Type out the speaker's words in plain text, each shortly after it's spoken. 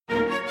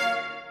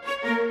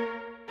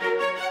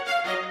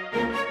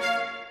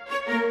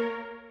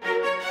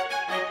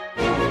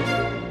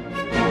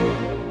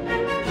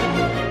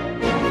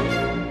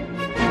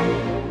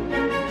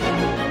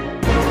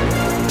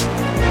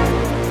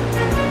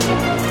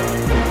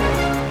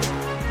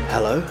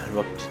Hello and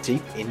welcome to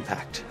Deep In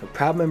Pact, a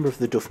proud member of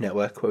the Duff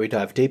Network where we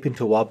dive deep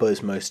into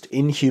Warbo's most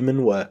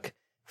inhuman work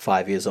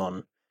 5 years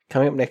on.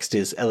 Coming up next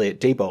is Elliot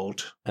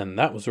Diebold. And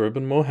that was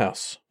Ruben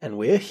Morehouse. And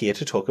we're here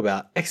to talk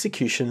about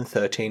Execution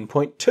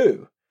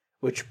 13.2,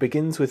 which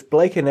begins with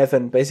Blake and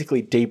Evan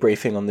basically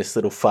debriefing on this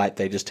little fight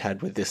they just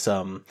had with this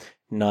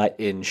knight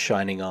in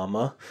shining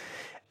armor.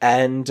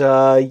 And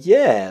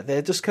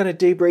they're just kind of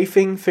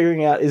debriefing,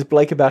 figuring out, is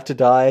Blake about to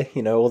die?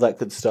 You know, all that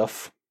good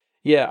stuff.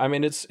 Yeah, I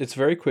mean, it's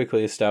very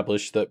quickly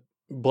established that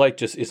Blake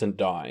just isn't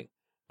dying.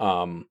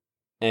 I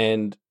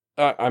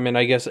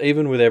guess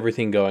even with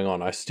everything going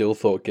on, I still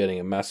thought getting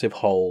a massive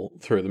hole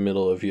through the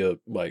middle of your,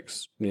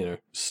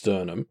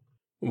 sternum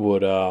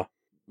would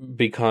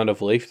be kind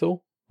of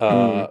lethal.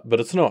 But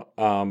it's not.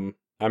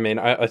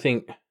 I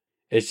think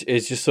it's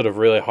just sort of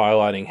really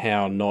highlighting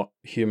how not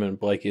human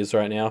Blake is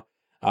right now.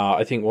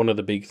 I think one of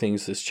the big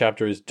things this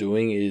chapter is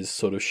doing is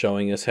sort of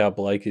showing us how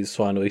Blake is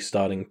finally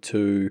starting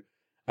to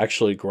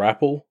actually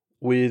grapple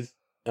with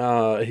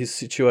his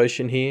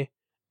situation here.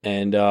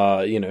 And,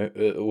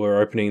 we're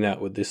opening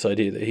that with this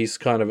idea that he's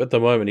kind of, at the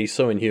moment, he's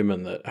so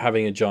inhuman that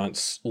having a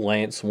giant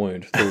lance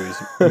wound through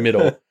his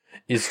middle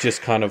is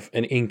just kind of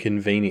an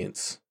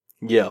inconvenience.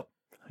 Yeah.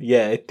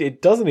 Yeah, it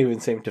doesn't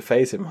even seem to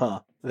faze him,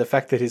 huh? The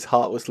fact that his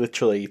heart was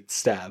literally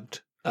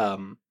stabbed.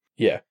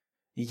 Yeah.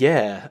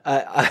 Yeah.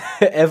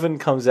 Evan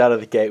comes out of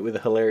the gate with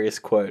a hilarious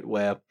quote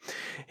where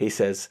he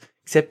says,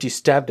 "Except you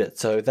stabbed it,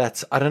 so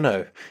that's, I don't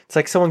know. It's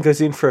like someone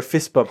goes in for a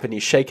fist bump and you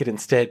shake it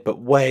instead, but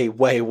way,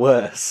 way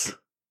worse."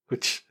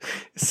 Which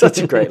is such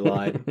a great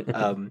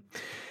line.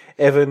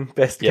 Evan,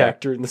 best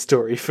character in the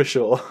story for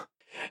sure.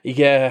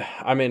 Yeah,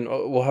 I mean,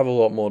 we'll have a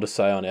lot more to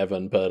say on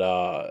Evan,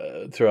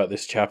 but throughout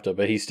this chapter,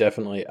 but he's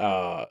definitely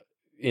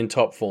in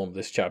top form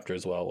this chapter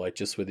as well, like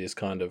just with his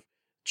kind of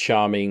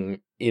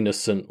charming,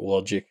 innocent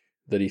logic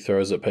that he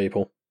throws at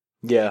people.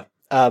 Yeah.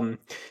 And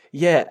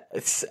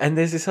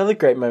there's this other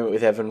great moment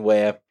with Evan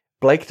where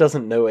Blake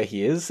doesn't know where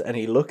he is, and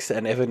he looks,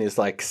 and Evan is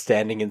like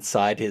standing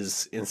inside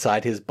his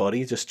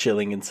body, just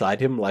chilling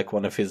inside him, like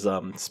one of his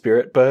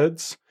spirit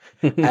birds.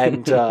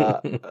 And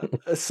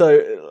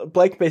so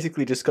Blake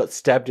basically just got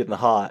stabbed in the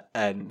heart,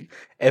 and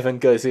Evan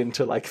goes in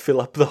to like fill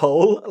up the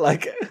hole.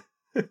 Like,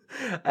 I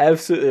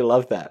absolutely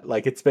love that.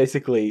 Like, it's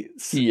basically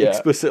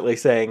explicitly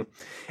saying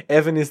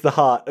Evan is the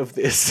heart of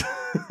this.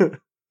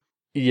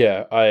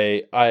 Yeah,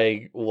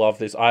 I love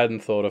this. I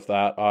hadn't thought of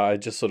that. I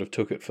just sort of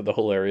took it for the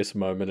hilarious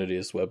moment it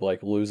is where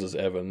Blake loses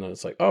Evan, and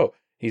it's like, oh,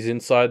 he's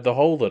inside the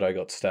hole that I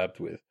got stabbed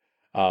with.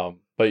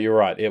 But you're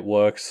right, it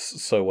works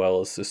so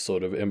well as this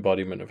sort of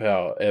embodiment of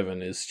how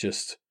Evan is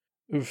just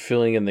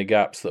filling in the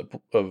gaps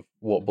of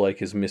what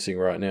Blake is missing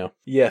right now.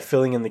 Yeah,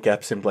 filling in the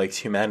gaps in Blake's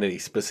humanity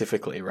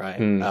specifically, right?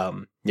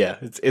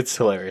 It's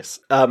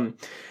hilarious.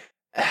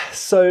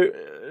 So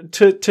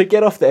to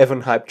get off the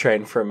Evan hype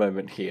train for a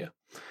moment here.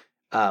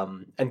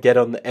 And get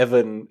on the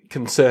Evan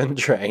concern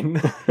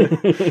train.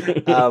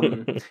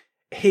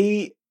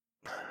 He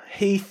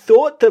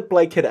thought that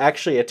Blake had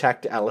actually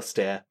attacked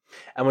Alistair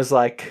and was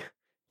like,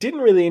 didn't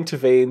really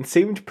intervene,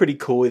 seemed pretty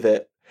cool with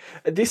it.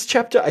 This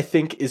chapter, I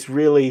think, is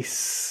really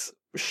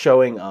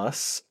showing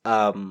us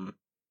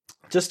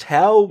just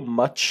how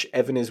much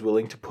Evan is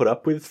willing to put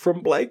up with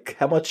from Blake,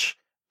 how much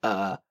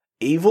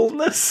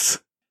evilness.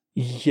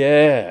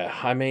 Yeah,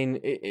 I mean,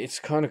 it's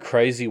kind of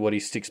crazy what he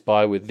sticks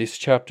by with this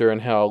chapter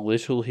and how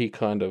little he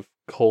kind of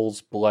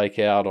calls Blake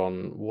out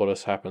on what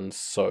has happened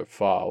so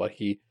far. Like,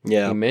 he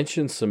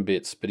mentions some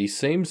bits, but he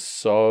seems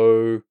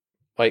so,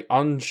 like,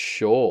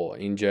 unsure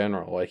in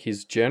general. Like,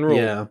 his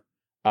general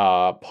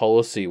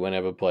policy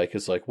whenever Blake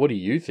is like, what do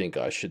you think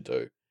I should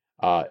do?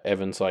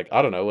 Evan's like,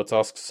 I don't know, let's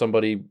ask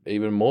somebody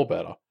even more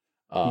better.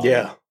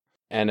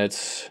 And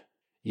it's...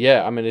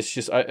 Yeah, I mean, it's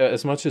just,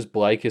 as much as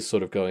Blake is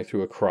sort of going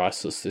through a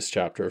crisis this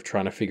chapter of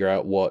trying to figure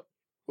out what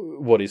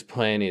his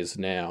plan is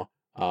now,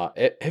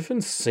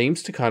 Evan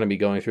seems to kind of be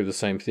going through the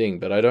same thing,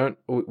 but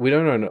we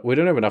don't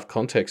have enough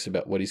context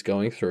about what he's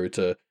going through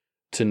to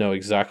know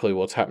exactly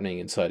what's happening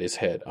inside his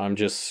head. I'm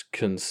just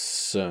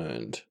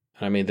concerned.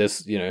 I mean,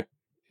 there's,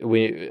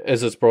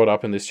 as it's brought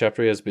up in this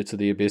chapter, he has bits of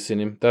the abyss in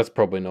him. That's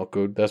probably not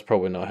good. That's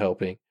probably not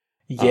helping.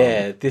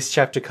 Yeah, this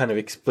chapter kind of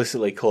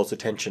explicitly calls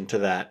attention to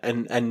that,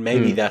 and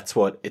maybe that's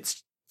what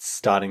it's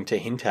starting to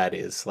hint at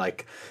is,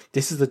 like,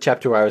 this is the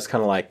chapter where I was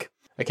kind of like,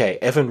 okay,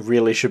 Evan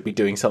really should be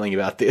doing something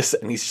about this,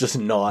 and he's just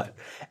not,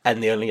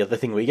 and the only other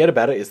thing we get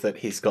about it is that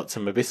he's got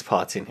some abyss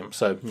parts in him,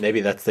 so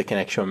maybe that's the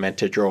connection we're meant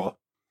to draw.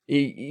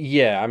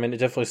 Yeah, I mean, it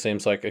definitely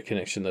seems like a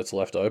connection that's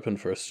left open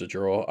for us to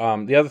draw.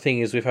 The other thing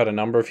is we've had a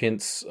number of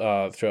hints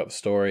throughout the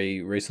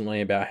story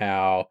recently about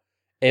how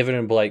Evan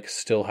and Blake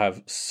still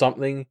have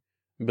something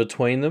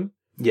between them.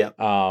 Yeah.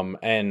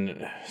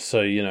 And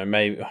so,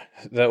 maybe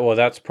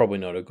that's probably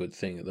not a good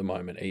thing at the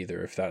moment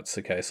either, if that's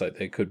the case. Like,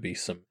 there could be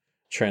some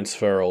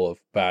transferal of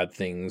bad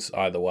things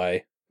either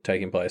way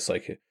taking place.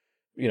 Like,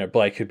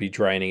 Blake could be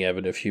draining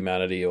Evan of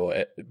humanity,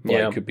 or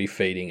Blake could be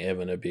feeding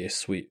Evan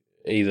abyss.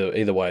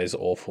 Either way is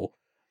awful.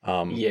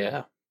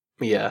 Yeah.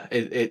 Yeah,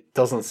 it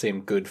doesn't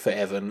seem good for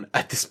Evan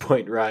at this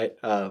point, right?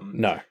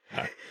 No.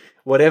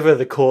 Whatever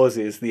the cause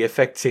is, the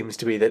effect seems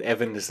to be that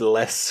Evan is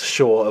less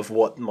sure of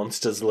what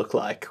monsters look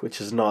like,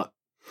 which is not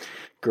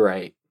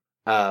great.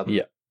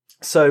 Yeah.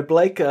 So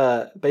Blake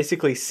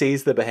basically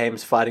sees the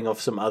Behaims fighting off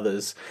some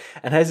others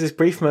and has this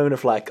brief moment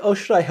of like, oh,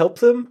 should I help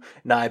them?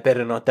 Nah, I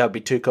better not. That would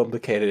be too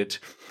complicated.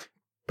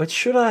 But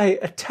should I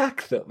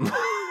attack them?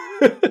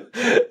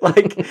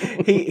 Like,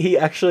 he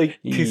actually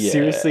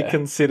seriously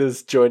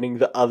considers joining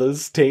the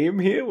others team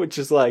here, which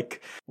is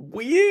like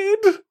weird.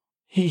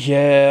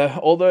 Yeah,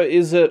 although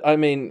I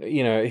mean,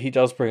 he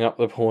does bring up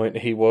the point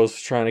he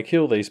was trying to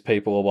kill these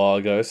people a while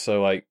ago,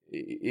 so like,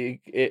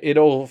 it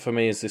all for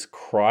me is this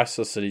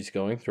crisis that he's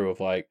going through of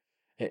like,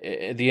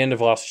 at the end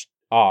of last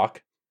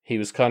arc, he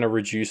was kind of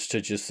reduced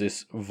to just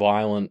this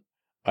violent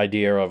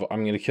idea of,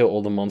 I'm going to kill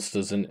all the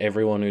monsters and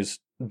everyone who's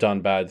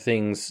done bad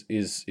things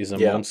is a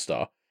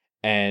monster.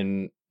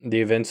 And the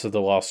events of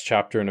the last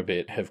chapter and a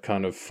bit have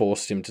kind of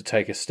forced him to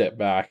take a step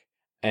back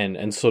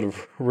and sort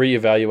of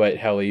reevaluate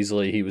how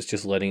easily he was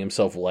just letting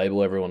himself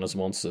label everyone as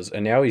monsters.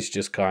 And now he's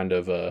just kind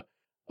of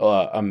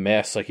a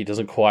mess. Like, he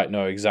doesn't quite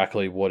know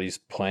exactly what his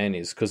plan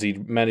is, because he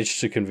managed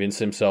to convince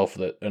himself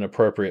that an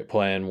appropriate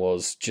plan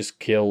was just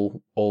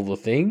kill all the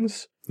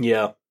things.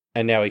 Yeah.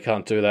 And now he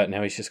can't do that.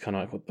 Now he's just kind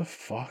of like, what the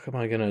fuck am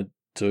I going to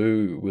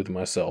do with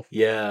myself?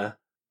 Yeah.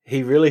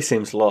 He really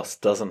seems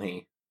lost, doesn't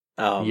he?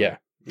 Yeah.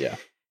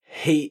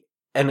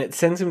 And it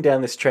sends him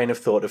down this train of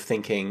thought of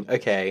thinking,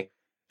 okay,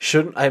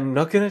 I'm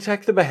not going to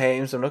attack the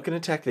Behaims, I'm not going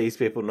to attack these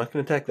people, I'm not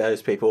going to attack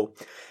those people.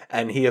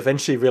 And he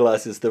eventually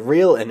realizes the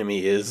real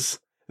enemy is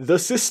the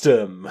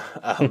system.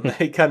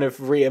 He kind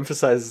of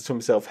re-emphasizes to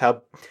himself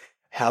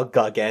how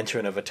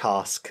gargantuan of a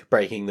task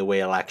breaking the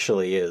wheel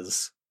actually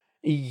is.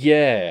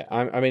 Yeah,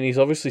 I mean, he's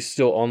obviously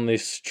still on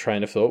this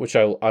train of thought, which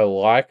I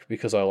like,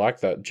 because I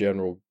like that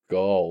general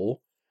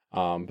goal.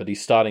 But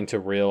he's starting to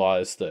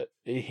realize that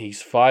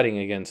he's fighting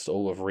against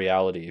all of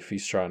reality if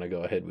he's trying to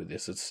go ahead with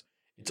this.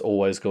 It's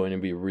always going to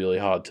be really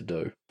hard to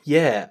do.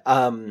 Yeah,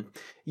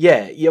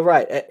 yeah, you're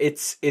right.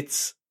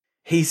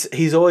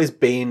 He's always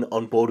been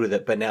on board with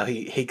it, but now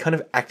he kind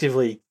of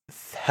actively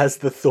has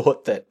the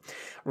thought that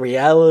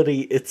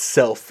reality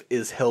itself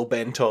is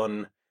hell-bent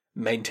on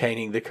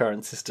maintaining the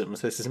current system.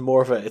 So this is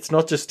more of it's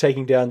not just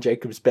taking down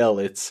Jacob's Bell,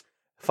 it's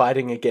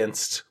fighting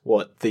against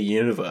the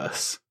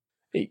universe.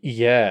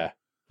 Yeah.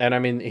 And I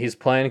mean, his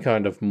plan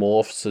kind of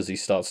morphs as he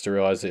starts to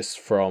realize this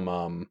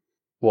from,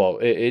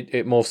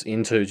 it morphs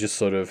into just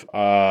sort of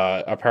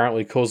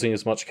apparently causing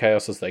as much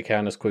chaos as they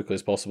can as quickly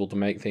as possible to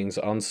make things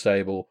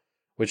unstable,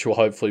 which will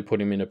hopefully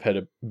put him in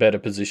a better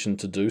position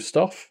to do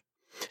stuff.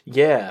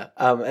 Yeah,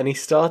 and he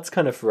starts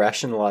kind of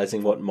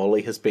rationalizing what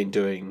Molly has been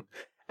doing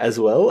as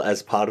well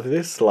as part of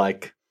this.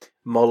 Like,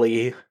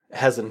 Molly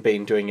hasn't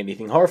been doing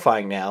anything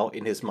horrifying now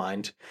in his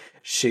mind.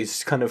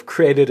 She's kind of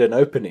created an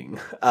opening,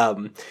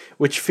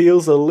 which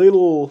feels a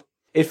little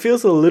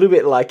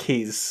bit like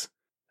he's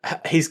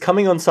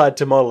coming on side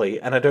to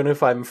Molly, and I don't know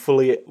if I'm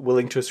fully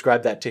willing to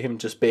ascribe that to him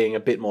just being a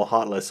bit more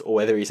heartless, or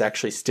whether he's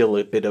actually still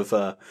a bit of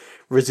a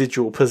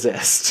residual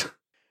possessed.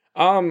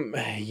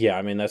 Yeah,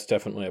 I mean, that's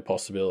definitely a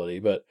possibility,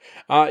 but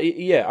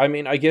yeah, I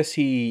mean, I guess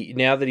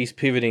now that he's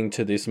pivoting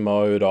to this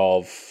mode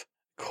of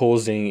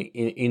causing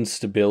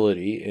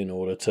instability in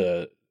order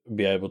to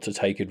be able to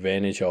take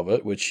advantage of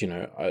it, which,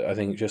 I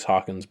think just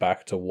harkens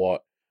back to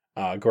what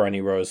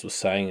Granny Rose was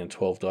saying in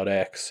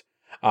 12.x.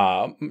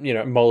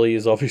 Molly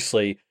is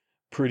obviously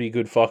pretty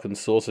good fucking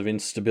source of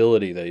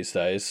instability these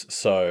days,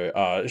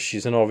 so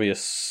she's an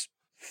obvious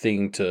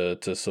thing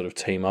to sort of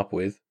team up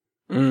with.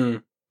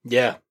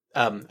 Yeah.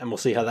 And we'll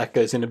see how that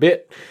goes in a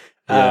bit.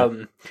 Yeah.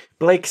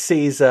 Blake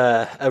sees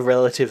a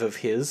relative of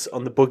his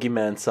on the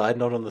boogeyman side,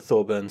 not on the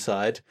Thorburn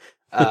side.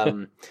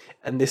 And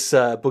this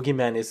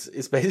boogeyman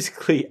is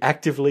basically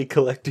actively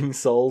collecting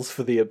souls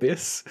for the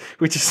Abyss,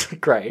 which is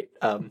great.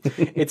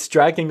 It's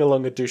dragging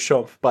along a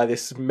Duchamp by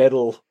this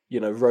metal,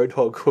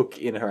 roadhog hook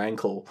in her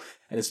ankle,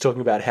 and it's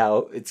talking about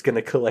how it's going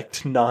to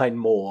collect 9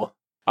 more.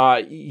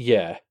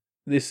 Yeah.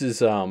 This is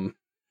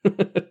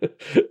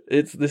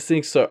this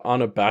thing's so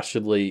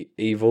unabashedly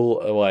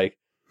evil, like,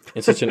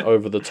 it's such an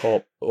over the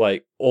top,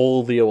 like,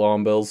 all the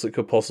alarm bells that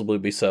could possibly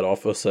be set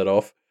off are set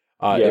off.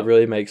 It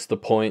really makes the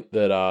point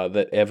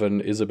that Evan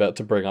is about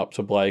to bring up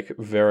to Blake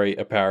very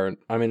apparent.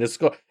 I mean,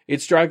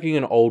 it's dragging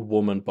an old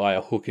woman by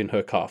a hook in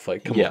her cuff.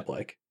 Like, come on,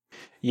 Blake.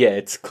 Yeah,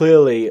 it's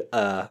clearly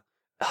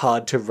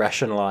hard to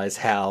rationalize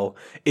how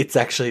it's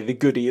actually the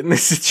goodie in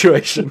this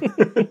situation.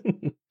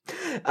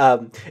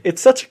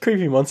 It's such a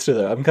creepy monster,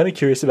 though. I'm kind of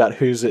curious about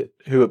who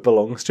it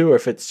belongs to, or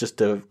if it's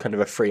just a kind of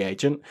a free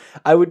agent.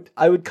 I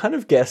would kind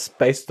of guess,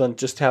 based on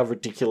just how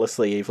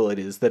ridiculously evil it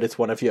is, that it's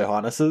one of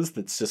Johannes's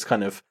that's just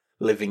kind of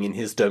living in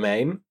his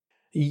domain.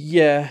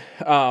 Yeah,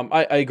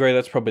 I agree.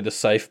 That's probably the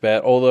safe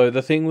bet. Although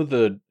the thing with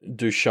the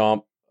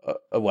Duchamp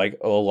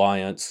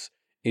alliance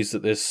is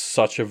that there's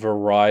such a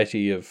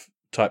variety of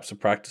types of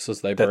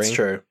practices they bring. That's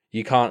true.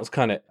 You can't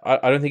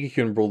I don't think you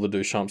can rule the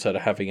Duchamps out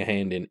of having a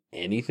hand in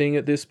anything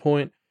at this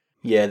point.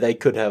 Yeah, they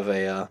could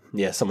have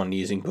someone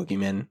using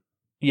boogeymen.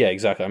 Yeah,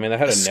 exactly. I mean, they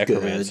had a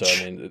necromancer.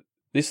 Scourge. I mean,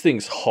 this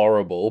thing's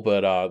horrible,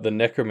 but the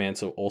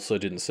necromancer also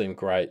didn't seem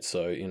great.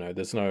 So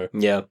there's no.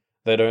 Yeah.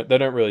 They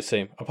don't really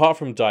seem, apart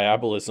from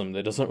diabolism,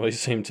 there doesn't really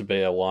seem to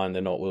be a line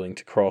they're not willing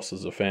to cross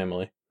as a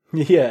family.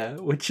 Yeah,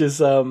 which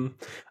is I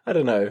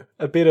don't know,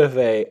 a bit of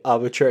a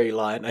arbitrary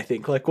line, I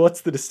think. Like,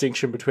 what's the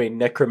distinction between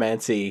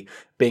necromancy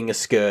being a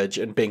scourge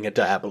and being a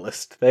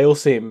diabolist? They all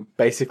seem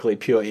basically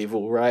pure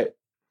evil, right?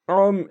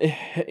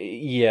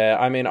 Yeah,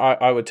 I mean,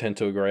 I would tend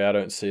to agree. I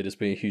don't see it as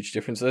being a huge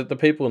difference. The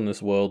people in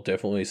this world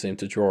definitely seem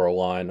to draw a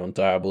line on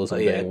diabolism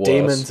being worse.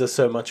 Demons are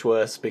so much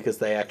worse because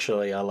they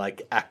actually are,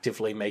 like,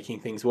 actively making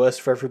things worse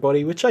for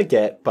everybody, which I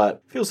get,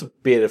 but feels a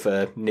bit of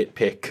a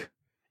nitpick.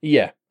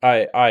 Yeah,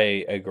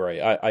 I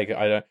agree.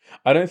 I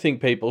don't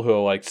think people who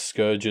are like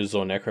scourges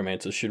or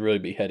necromancers should really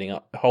be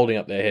holding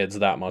up their heads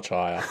that much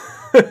higher.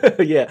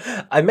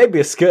 Yeah, I may be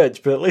a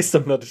scourge, but at least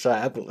I'm not a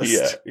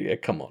diabolist. Yeah,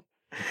 come on.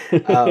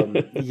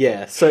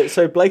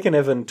 So Blake and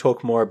Evan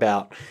talk more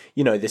about,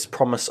 this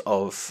promise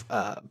of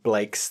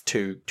Blake's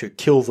to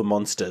kill the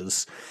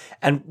monsters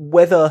and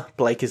whether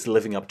Blake is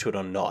living up to it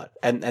or not.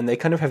 And they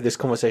kind of have this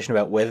conversation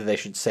about whether they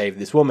should save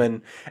this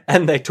woman,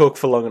 and they talk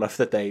for long enough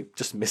that they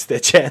just miss their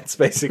chance,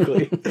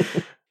 basically.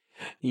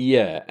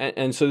 Yeah,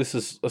 and so this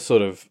is a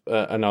sort of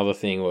another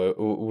thing where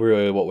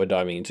really what we're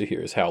diving into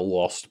here is how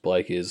lost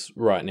Blake is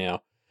right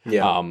now.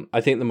 Yeah.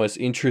 I think the most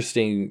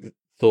interesting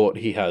thought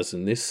he has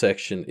in this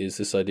section is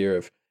this idea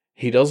of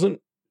he doesn't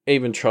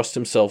even trust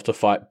himself to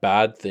fight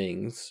bad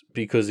things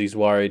because he's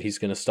worried he's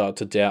going to start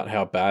to doubt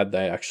how bad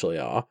they actually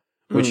are,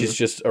 which is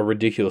just a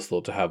ridiculous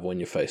thought to have when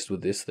you're faced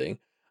with this thing.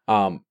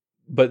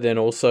 But then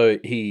also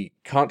he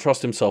can't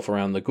trust himself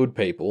around the good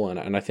people,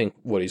 and I think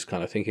what he's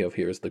kind of thinking of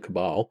here is the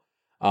Cabal,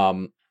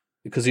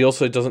 because he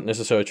also doesn't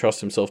necessarily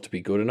trust himself to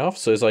be good enough.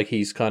 So it's like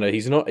he's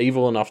not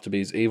evil enough to be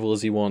as evil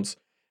as he wants.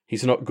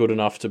 He's not good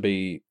enough to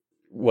be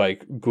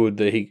like good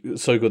that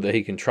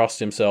he can trust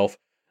himself.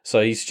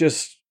 So he's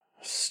just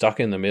stuck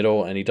in the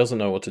middle, and he doesn't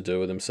know what to do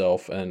with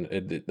himself. And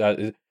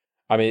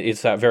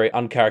it's that very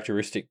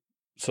uncharacteristic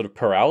sort of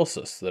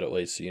paralysis that it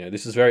leads to.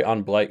 This is very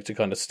un-Blake to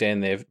kind of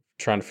stand there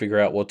trying to figure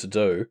out what to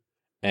do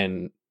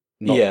and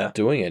not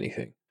doing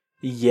anything.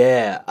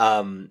 Yeah,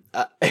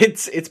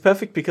 it's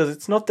perfect because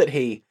it's not that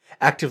he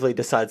actively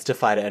decides to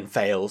fight it and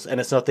fails,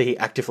 and it's not that he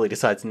actively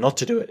decides not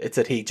to do it. It's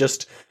that he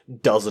just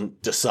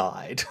doesn't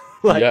decide.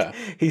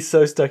 He's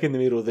so stuck in the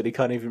middle that he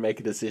can't even make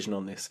a decision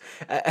on this.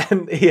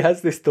 And he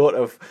has this thought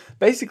of,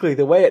 basically,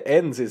 the way it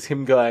ends is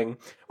him going,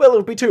 well,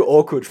 it'll be too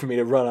awkward for me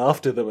to run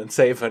after them and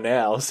save her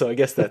now, so I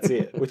guess that's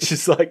it, which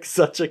is like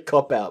such a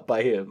cop-out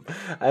by him.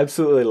 I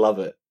absolutely love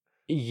it.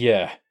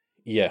 Yeah.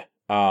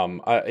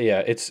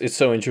 It's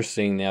so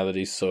interesting now that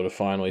he's sort of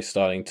finally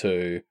starting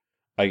to,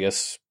 I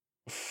guess,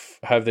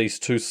 have these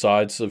two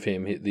sides of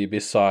him, the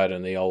Abyss side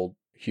and the old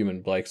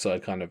human Blake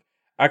side, kind of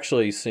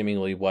actually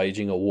seemingly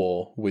waging a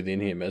war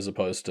within him, as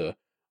opposed to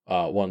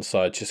one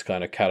side just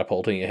kind of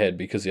catapulting ahead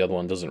because the other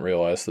one doesn't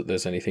realize that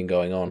there's anything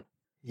going on.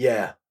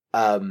 Yeah.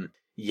 I'm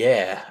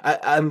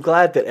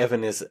glad that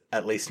Evan is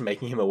at least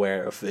making him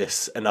aware of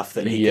this enough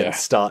that he can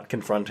start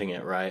confronting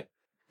it, right?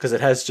 Because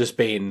it has just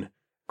been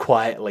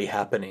quietly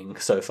happening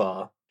so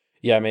far.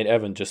 Yeah, I mean,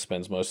 Evan just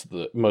spends most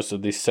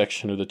of this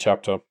section of the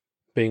chapter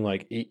being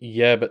like,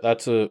 yeah, but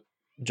that's a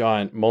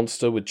giant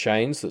monster with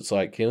chains that's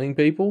like killing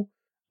people,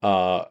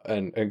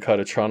 and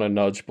kind of trying to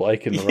nudge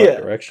Blake in the right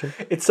direction.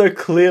 It's so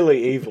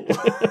clearly evil.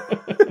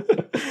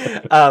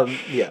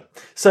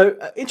 So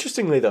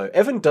interestingly though,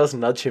 Evan does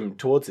nudge him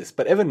towards this,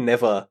 but Evan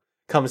never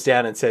comes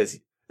down and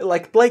says,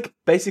 like, Blake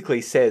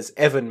basically says,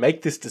 Evan,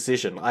 make this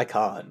decision, I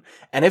can't.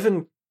 And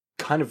Evan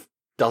kind of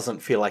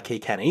doesn't feel like he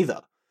can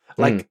either.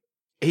 Like,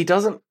 he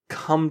doesn't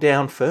come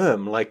down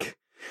firm. Like,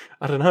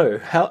 I don't know.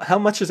 How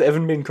much has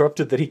Evan been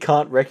corrupted that he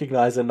can't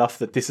recognize enough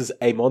that this is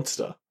a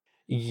monster?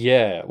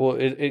 Yeah, well,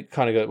 it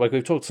kind of goes, like,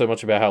 we've talked so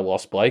much about how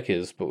lost Blake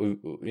is, but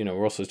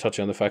we're also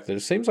touching on the fact that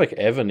it seems like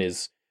Evan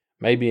is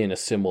maybe in a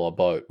similar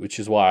boat, which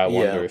is why I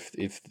wonder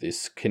if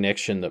this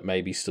connection that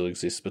maybe still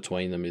exists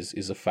between them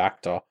is a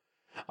factor.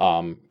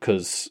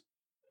 Because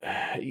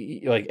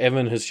like,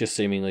 Evan has just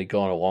seemingly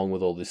gone along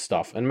with all this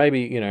stuff, and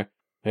maybe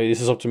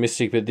this is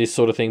optimistic, but this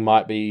sort of thing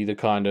might be the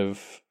kind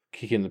of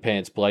kick in the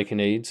pants Blake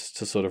needs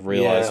to sort of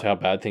realize how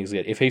bad things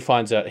get. If he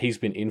finds out he's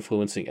been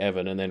influencing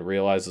Evan and then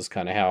realizes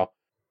kind of how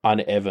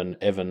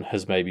Evan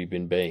has maybe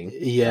been being,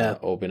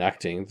 or been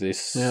acting,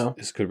 this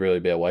could really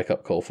be a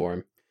wake-up call for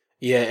him.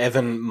 Yeah,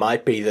 Evan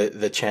might be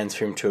the chance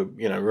for him to,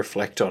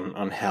 reflect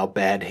on how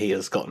bad he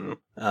has gotten,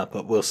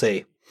 but we'll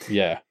see.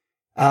 Yeah.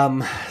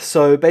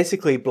 So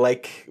basically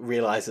Blake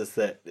realizes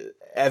that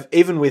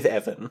even with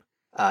Evan,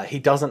 he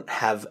doesn't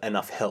have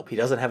enough help. He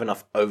doesn't have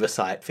enough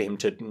oversight for him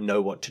to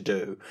know what to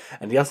do.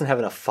 And he doesn't have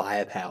enough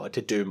firepower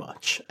to do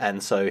much.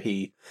 And so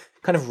he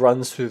kind of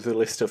runs through the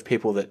list of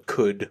people that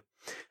could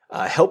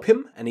help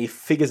him. And he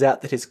figures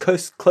out that his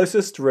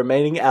closest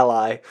remaining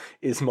ally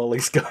is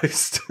Molly's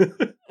ghost. Yeah,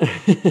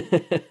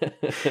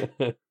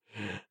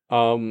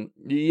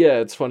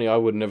 it's funny. I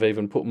wouldn't have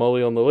even put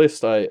Molly on the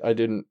list. I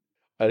didn't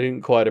I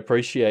didn't quite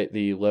appreciate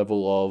the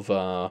level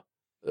of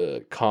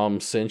calm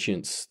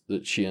sentience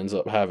that she ends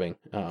up having.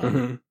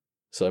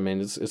 So I mean,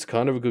 it's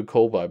kind of a good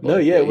call by Blake. No,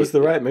 yeah, it was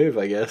the right move,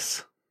 I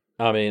guess.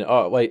 I mean,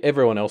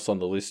 everyone else on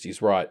the list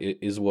is right. It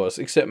is worse,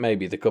 except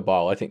maybe the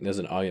Cabal. I think there's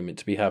an argument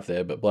to be had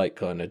there, but Blake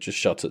kind of just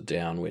shuts it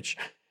down, which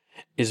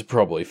is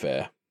probably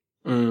fair.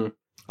 But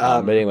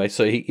anyway,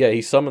 so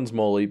he summons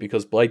Molly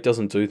because Blake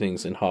doesn't do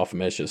things in half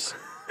measures.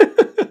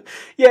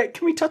 Yeah,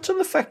 can we touch on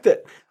the fact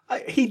that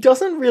he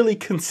doesn't really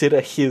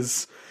consider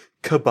his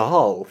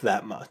Cabal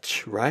that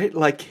much, right?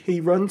 Like, he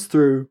runs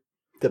through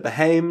the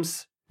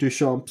Behaims,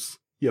 Duchamps,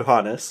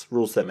 Johannes,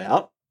 rules them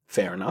out.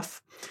 Fair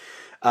enough.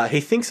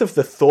 He thinks of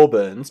the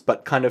Thorburns,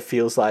 but kind of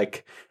feels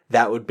like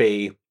that would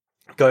be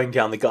going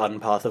down the garden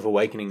path of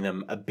awakening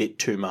them a bit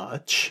too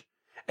much.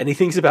 And he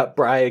thinks about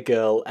Briar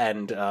Girl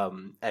and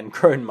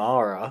Crone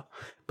Mara,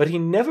 but he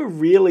never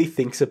really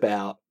thinks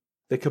about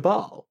the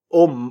Cabal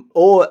or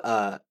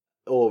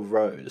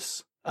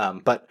Rose.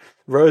 But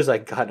Rose I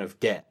kind of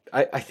get.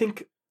 I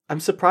think I'm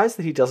surprised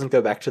that he doesn't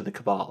go back to the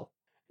Cabal.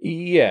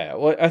 Yeah,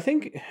 well, I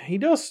think he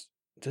does.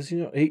 Does he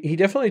not? He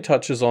definitely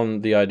touches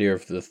on the idea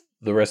of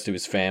the rest of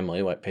his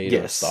family, like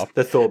Peter and stuff.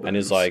 The Thorburns.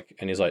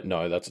 And he's like,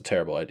 no, that's a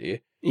terrible idea.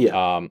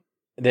 Yeah.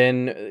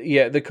 Then,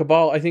 the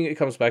Cabal, I think it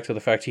comes back to the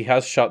fact he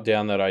has shut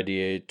down that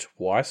idea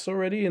twice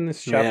already in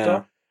this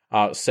chapter,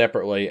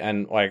 separately.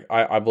 And, like,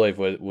 I believe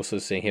we're sort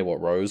of seeing here what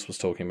Rose was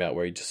talking about,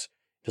 where he just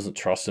doesn't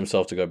trust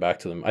himself to go back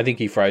to them. I think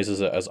he phrases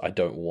it as, I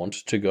don't want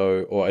to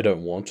go, or I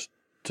don't want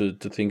to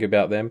think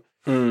about them,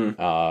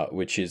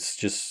 which is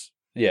just...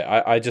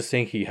 Yeah, I just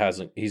think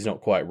he's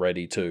not quite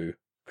ready to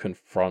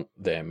confront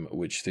them,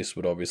 which this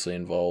would obviously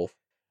involve.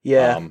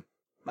 Yeah.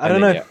 I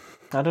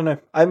don't know.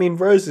 I mean,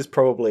 Rose is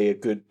probably a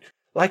good...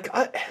 Like,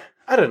 I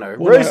don't know.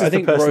 Well, Rose is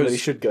the person that he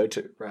should go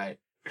to, right?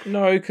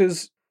 No,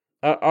 because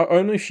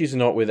only if she's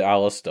not with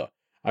Alistair.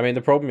 I mean,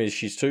 the problem is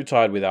she's too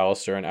tied with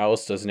Alistair, and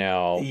Alistair's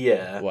now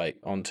like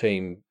on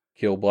team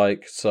kill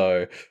Blake,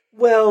 so...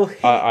 Well,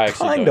 he I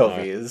kind of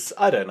is.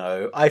 I don't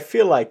know. I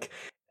feel like...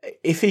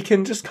 If he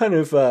can just kind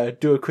of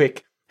do a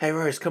quick, hey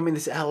Rose, come in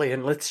this alley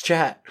and let's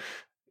chat.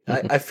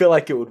 I feel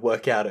like it would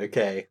work out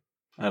okay.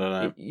 I don't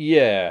know.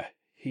 Yeah.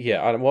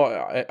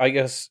 Well, I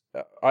guess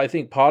I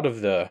think part of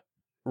the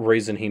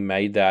reason he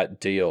made that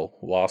deal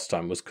last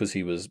time was because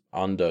he was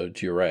under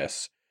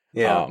duress.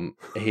 Yeah.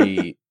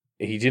 He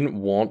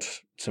didn't want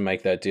to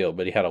make that deal,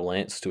 but he had a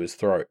lance to his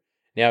throat.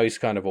 Now he's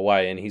kind of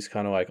away, and he's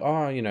kind of like,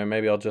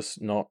 maybe I'll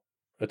just not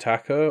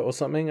attack her or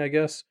something, I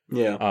guess.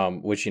 Yeah.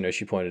 Which,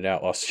 she pointed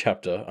out last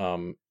chapter.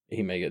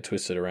 He may get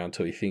twisted around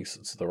till he thinks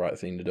it's the right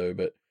thing to do,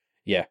 but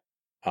yeah.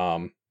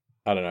 I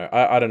don't know.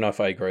 I don't know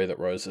if I agree that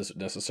Rose is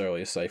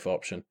necessarily a safe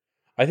option.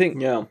 I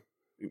think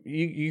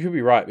you could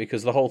be right,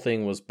 because the whole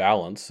thing was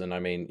balance, and I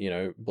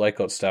mean, Blake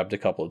got stabbed a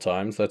couple of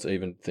times. Let's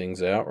even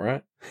things out,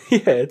 right?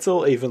 Yeah, it's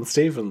all even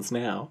Stevens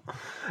now.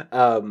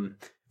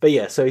 But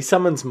yeah, so he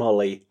summons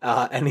Molly,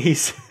 and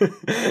there's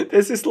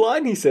this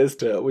line he says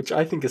to her, which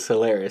I think is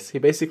hilarious. He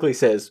basically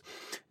says,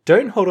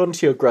 don't hold on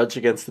to your grudge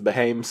against the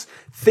Behaims.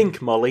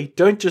 Think, Molly.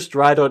 Don't just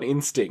ride on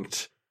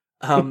instinct.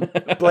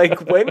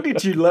 Blake, when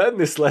did you learn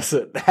this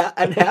lesson?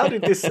 And how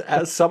did this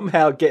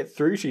somehow get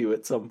through to you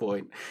at some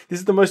point? This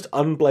is the most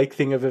un-Blake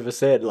thing I've ever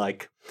said.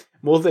 Like,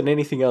 more than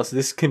anything else,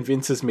 this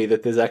convinces me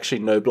that there's actually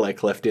no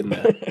Blake left in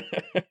there.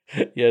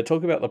 Yeah,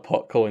 talk about the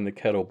pot calling the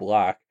kettle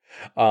black.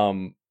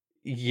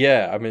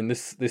 Yeah, I mean,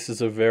 this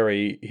is a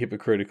very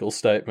hypocritical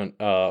statement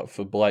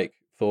for Blake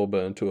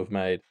Thorburn to have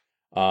made.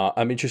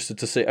 I'm interested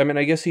to see. I mean,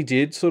 I guess he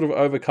did sort of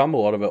overcome a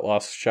lot of it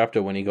last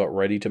chapter when he got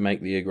ready to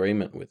make the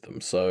agreement with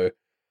them. So,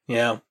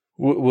 yeah,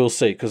 we'll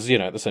see. Because,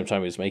 at the same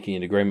time, he was making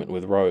an agreement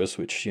with Rose,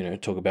 which,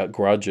 talk about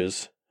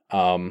grudges.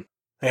 There's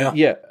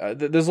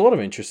a lot of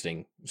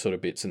interesting sort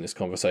of bits in this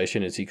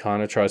conversation as he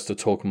kind of tries to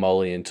talk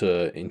Molly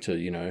into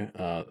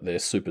their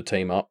super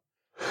team up.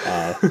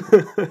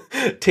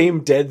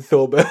 Team Dead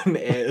Thorburn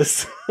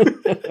heirs.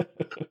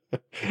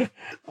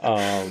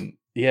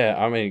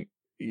 I mean,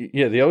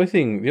 the only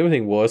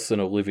thing worse than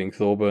a living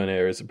Thorburn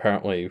heir is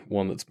apparently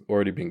one that's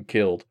already been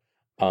killed.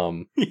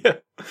 The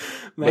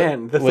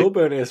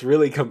Thorburn heirs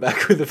really come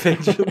back with a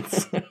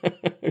vengeance.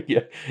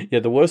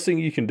 The worst thing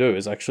you can do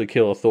is actually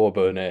kill a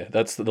Thorburn heir.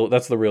 That's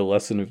the real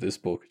lesson of this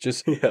book.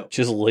 Just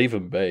leave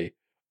them be.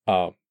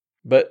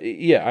 But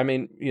yeah, I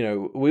mean,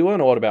 we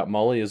learn a lot about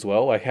Molly as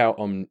well, like how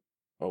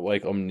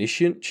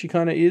omniscient she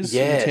kind of is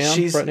in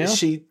town right now.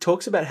 She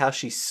talks about how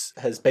she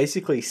has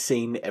basically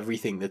seen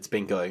everything that's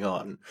been going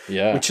on.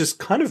 Yeah. Which is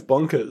kind of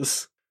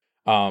bonkers.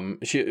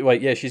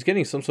 She's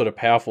getting some sort of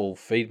powerful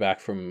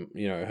feedback from,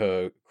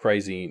 her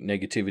crazy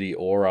negativity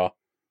aura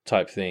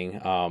type thing,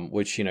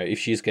 which, if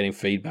she's getting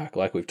feedback,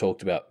 like we've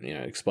talked about,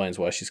 explains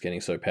why she's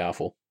getting so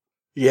powerful.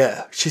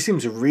 Yeah, she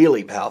seems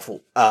really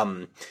powerful.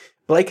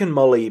 Blake and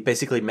Molly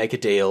basically make a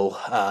deal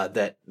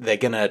that they're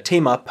going to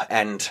team up,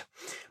 and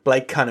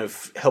Blake kind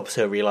of helps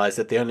her realize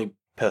that the only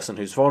person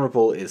who's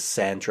vulnerable is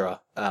Sandra.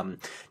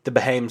 The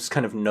Behaims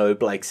kind of know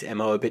Blake's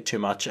MO a bit too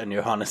much, and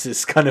Johannes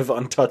is kind of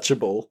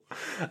untouchable.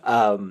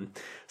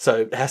 So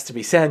it has to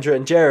be Sandra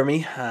and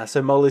Jeremy.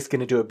 So Molly's going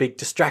to do a big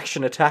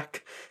distraction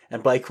attack,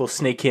 and Blake will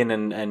sneak in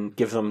and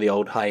give them the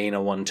old hyena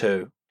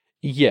 1-2.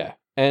 Yeah,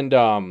 and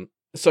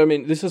so I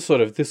mean,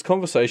 this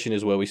conversation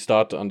is where we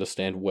start to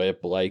understand where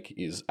Blake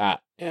is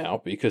at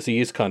now, because he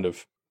is kind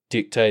of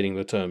dictating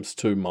the terms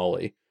to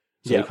Molly.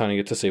 So we kind of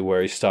get to see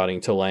where he's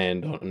starting to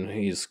land on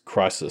his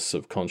crisis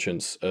of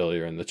conscience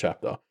earlier in the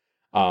chapter.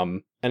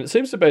 And it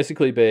seems to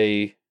basically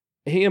be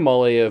he and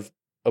Molly are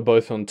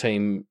both on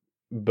team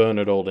burn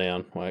it all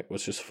down. Like,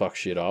 let's just fuck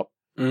shit up.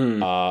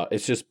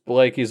 It's just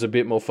Blake is a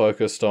bit more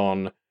focused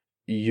on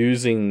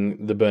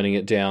using the burning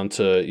it down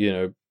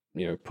to,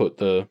 put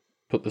the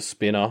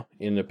spinner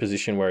in a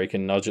position where he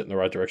can nudge it in the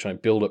right direction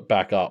and build it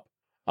back up.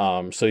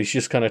 So he's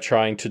just kind of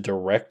trying to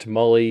direct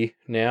Molly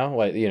now.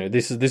 Like,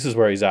 this is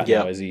where he's at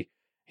now. Is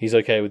he's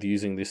okay with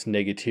using this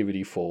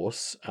negativity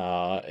force.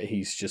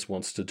 He's just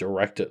wants to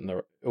direct it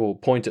or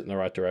point it in the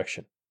right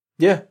direction.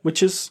 Yeah,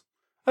 which is,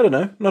 I don't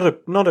know,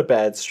 not a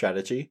bad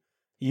strategy.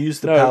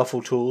 Use the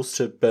powerful tools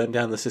to burn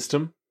down the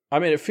system. I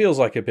mean, it feels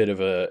like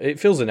it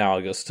feels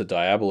analogous to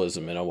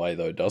diabolism in a way,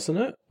 though, doesn't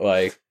it?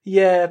 Like,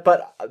 yeah,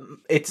 but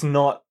it's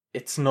not.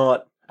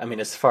 I mean,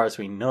 as far as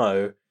we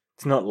know,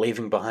 it's not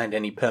leaving behind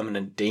any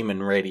permanent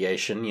demon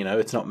radiation.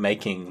 It's not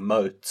making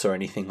motes or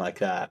anything like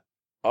that.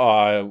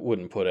 I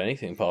wouldn't put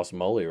anything past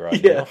Molly now.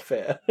 Yeah,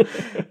 fair.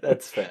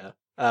 That's fair.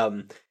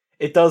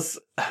 It does.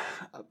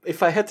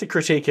 If I had to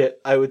critique it,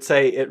 I would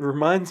say it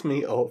reminds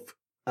me of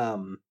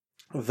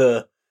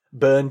the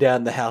burn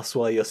down the house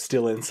while you're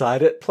still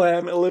inside it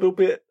plan a little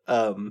bit.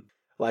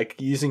 Like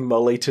using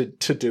Molly to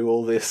do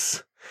all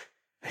this,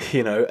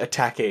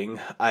 attacking.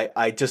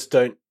 I just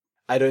don't.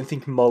 I don't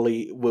think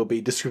Molly will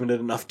be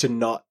discriminate enough to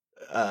not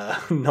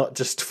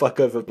just fuck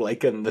over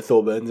Blake and the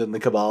Thorburns and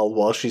the Cabal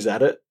while she's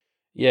at it.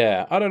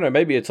 Yeah, I don't know.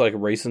 Maybe it's like a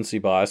recency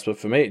bias, but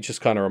for me, it just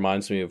kind of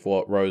reminds me of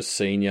what Rose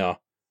Senior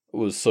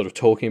was sort of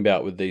talking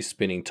about with these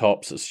spinning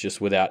tops. It's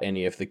just without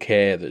any of the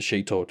care that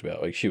she talked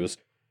about. Like she's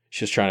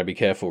trying to be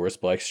careful, whereas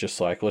Blake's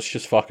just like, let's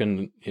just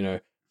fucking,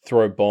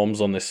 throw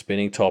bombs on this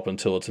spinning top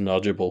until it's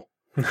nudgeable.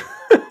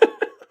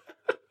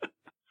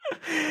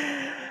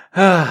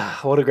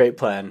 What a great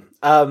plan.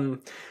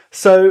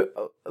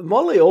 So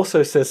Molly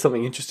also says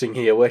something interesting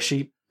here where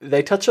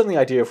they touch on the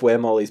idea of where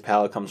Molly's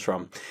power comes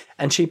from.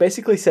 And she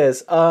basically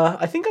says,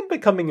 I think I'm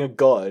becoming a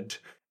god.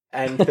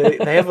 And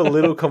they have a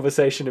little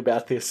conversation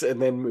about this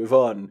and then move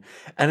on.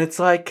 And it's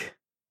like,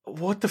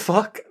 what the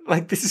fuck?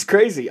 Like, this is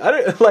crazy. I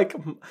don't like,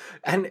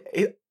 and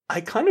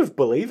I kind of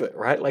believe it,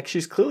 right? Like,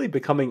 she's clearly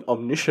becoming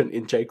omniscient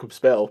in Jacob's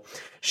Bell.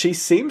 She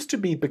seems to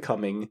be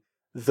becoming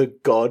the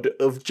god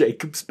of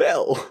Jacob's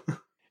Bell.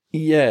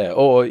 Yeah,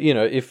 or,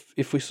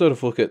 if we sort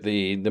of look at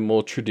the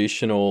more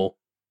traditional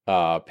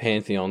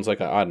pantheons,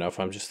 like, I don't know if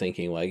I'm just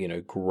thinking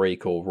like,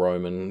 Greek or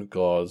Roman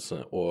gods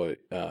or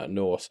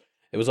Norse,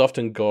 it was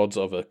often gods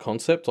of a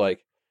concept.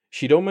 Like,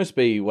 she'd almost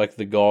be like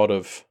the god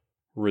of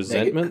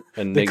resentment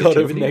and the negativity. God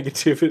of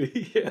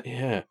negativity,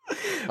 yeah.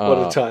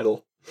 What a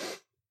title.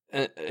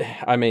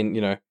 I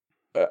mean,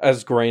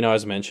 as Green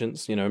Eyes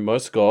mentions,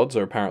 most gods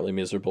are apparently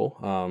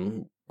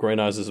miserable. Green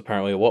Eyes is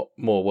apparently a lot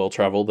more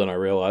well-travelled than I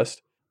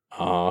realised.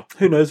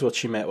 Who knows what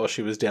she met while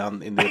she was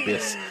down in the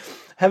abyss.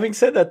 Having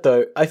said that,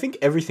 though, I think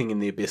everything in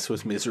the abyss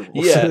was miserable.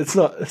 Yeah, so it's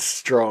not a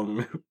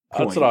strong point.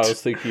 That's what I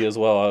was thinking as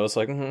well. I was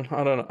like,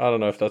 I don't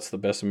know if that's the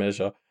best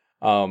measure.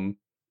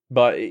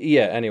 But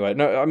yeah, anyway,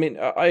 no, I mean,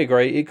 I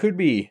agree. It could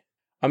be.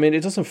 I mean,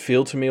 it doesn't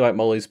feel to me like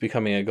Molly's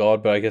becoming a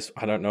god, but I guess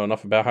I don't know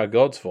enough about how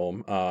gods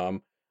form.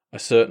 I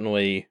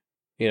certainly,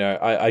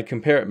 I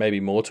compare it maybe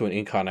more to an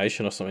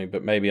incarnation or something,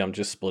 but maybe I'm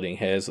just splitting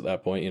hairs at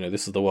that point.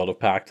 This is the world of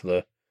Pact.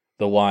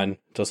 The line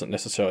doesn't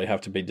necessarily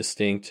have to be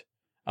distinct.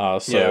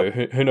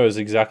 Who knows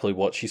exactly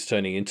what she's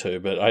turning into,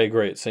 but I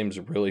agree, it seems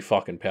really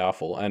fucking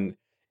powerful. And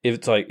if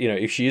it's like,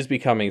 if she is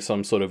becoming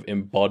some sort of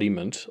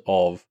embodiment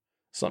of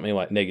something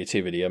like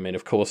negativity, I mean,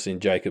 of course, in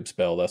Jacob's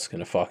Bell, that's going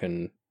to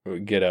fucking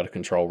get out of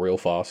control real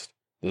fast.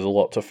 There's a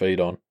lot to feed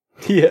on.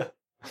 Yeah.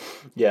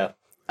 Yeah.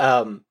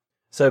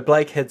 So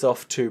Blake heads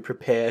off to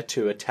prepare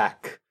to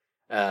attack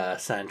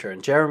Sandra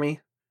and Jeremy,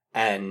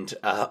 and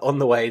on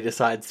the way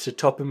decides to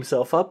top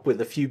himself up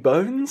with a few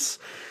bones.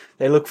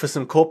 They look for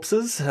some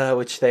corpses,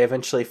 which they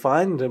eventually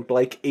find, and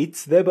Blake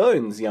eats their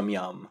bones. Yum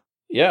yum.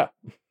 Yeah.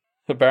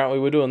 Apparently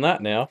we're doing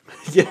that now.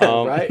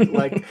 Yeah, right?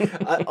 Like,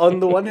 on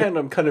the one hand,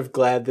 I'm kind of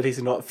glad that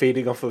he's not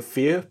feeding off of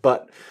fear,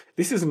 but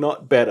this is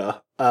not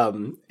better.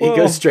 He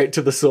goes straight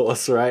to the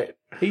source, right?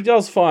 He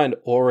does find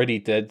already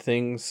dead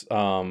things,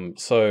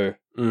 so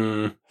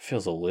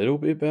feels a little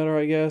bit better,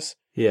 I guess.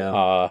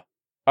 Yeah.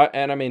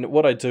 And I mean,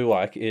 what I do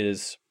like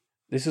is,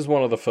 this is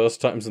one of the first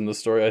times in the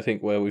story, I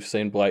think, where we've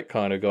seen Blake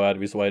kind of go out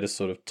of his way to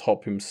sort of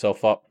top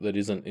himself up that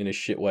isn't in a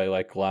shit way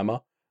like glamour.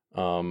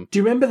 Do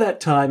you remember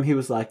that time he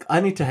was like, I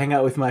need to hang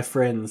out with my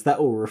friends, that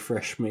will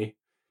refresh me?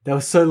 That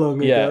was so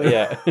long ago.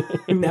 Yeah.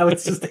 Now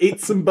it's just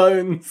eat some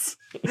bones.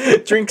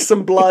 Drink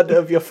some blood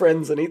of your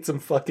friends and eat some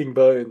fucking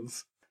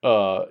bones.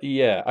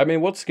 Yeah. I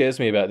mean, what scares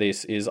me about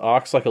this is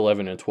arcs like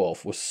 11 and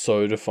 12 were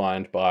so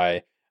defined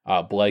by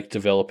Blake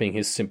developing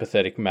his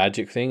sympathetic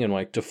magic thing and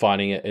like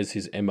defining it as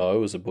his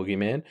MO as a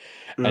boogeyman.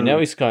 And now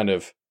he's kind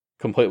of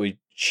completely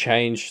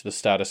changed the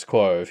status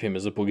quo of him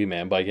as a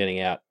boogeyman by getting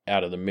out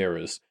of the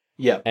mirrors.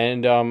 Yeah.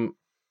 And,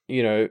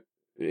 you know,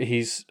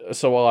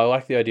 while I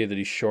like the idea that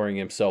he's shoring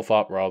himself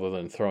up rather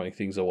than throwing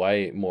things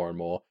away more and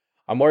more,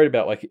 I'm worried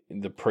about like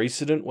the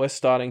precedent we're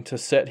starting to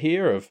set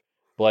here of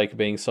Blake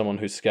being someone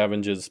who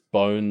scavenges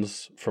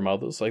bones from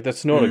others. Like,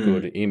 that's not a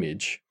good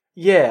image.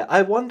 Yeah,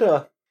 I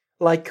wonder,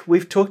 like,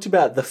 we've talked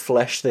about the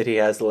flesh that he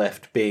has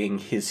left being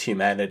his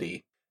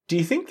humanity. Do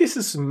you think this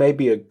is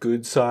maybe a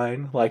good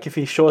sign? Like, if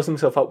he shores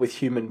himself up with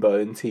human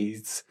bones,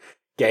 he's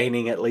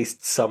gaining at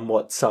least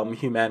somewhat some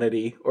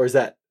humanity? Or is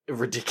that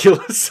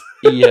ridiculous?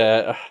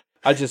 Yeah,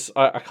 I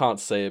can't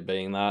see it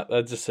being that.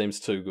 That just seems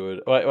too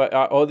good.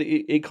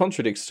 It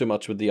contradicts too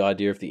much with the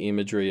idea of the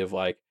imagery of,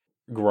 like,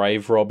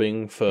 grave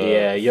robbing for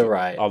you're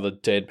right. Other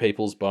dead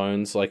people's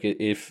bones. Like,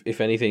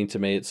 if anything, to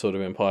me, it sort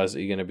of implies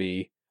that you're going to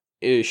be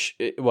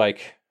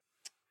like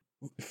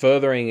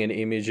furthering an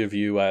image of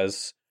you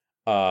as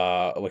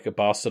like a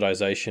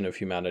bastardization of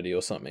humanity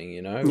or something,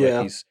 you know?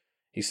 Yeah. Like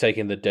he's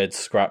taking the dead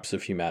scraps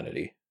of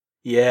humanity.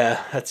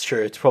 Yeah, that's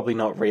true. It's probably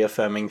not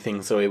reaffirming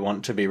things that we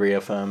want to be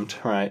reaffirmed,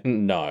 right?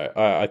 No,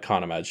 I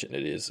can't imagine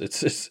it is.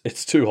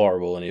 It's too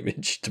horrible an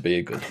image to be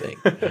a good thing.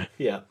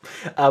 Yeah.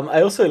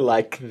 I also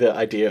like the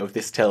idea of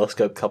this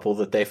telescope couple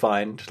that they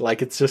find.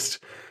 Like, it's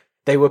just,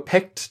 they were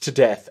pecked to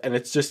death, and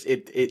it's just,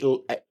 it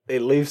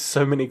leaves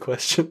so many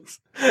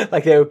questions.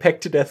 Like, they were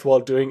pecked to death while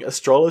doing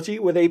astrology.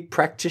 Were they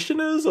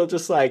practitioners or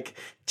just, like,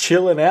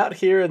 chilling out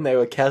here and they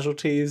were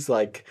casualties?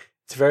 Like,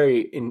 it's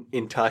very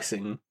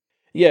enticing.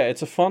 Yeah,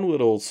 it's a fun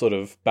little sort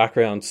of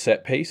background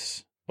set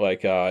piece.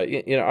 Like,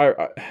 you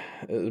know,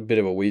 a bit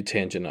of a weird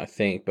tangent, I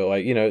think, but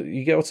like, you know,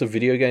 you get lots of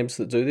video games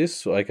that do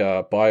this. Like,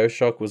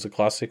 BioShock was a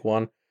classic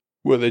one,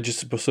 where there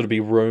just sort of be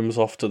rooms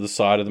off to the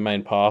side of the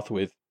main path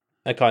with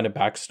a kind of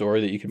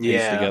backstory that you can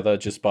piece together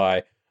just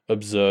by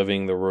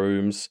observing the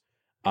rooms.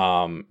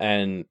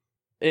 And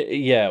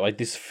like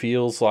this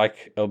feels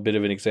like a bit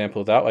of an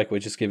example of that. Like, we're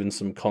just given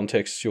some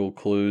contextual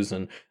clues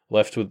and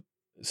left with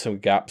some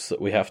gaps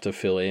that we have to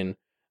fill in.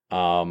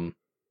 I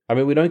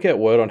mean, we don't get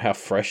word on how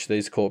fresh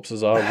these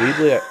corpses are.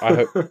 Weirdly, I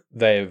hope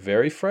they are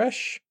very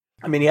fresh.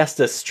 I mean, he has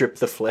to strip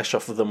the flesh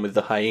off of them with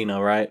the hyena,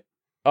 right?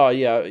 Oh,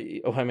 yeah.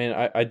 I mean,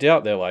 I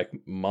doubt they're, like,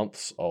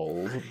 months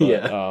old. But,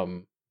 yeah.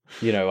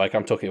 You know, like,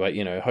 I'm talking about,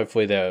 you know,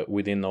 hopefully they're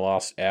within the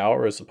last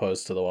hour as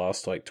opposed to the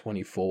last, like,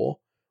 24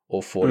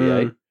 or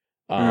 48.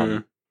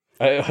 I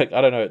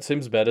don't know, it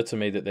seems better to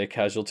me that they're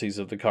casualties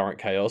of the current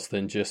chaos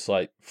than just,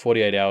 like,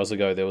 48 hours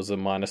ago there was a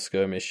minor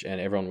skirmish and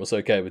everyone was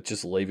okay with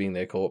just leaving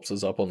their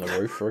corpses up on the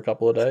roof for a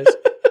couple of days.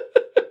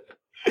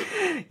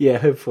 Yeah,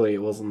 hopefully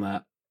it wasn't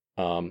that.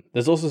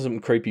 There's also some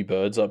creepy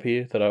birds up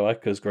here that I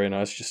like because Green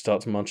Eyes just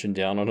starts munching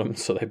down on them,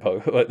 so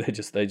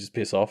they just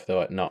piss off. They're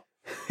like, no.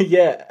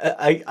 Yeah,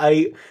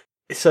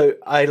 so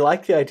I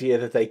like the idea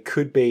that they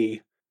could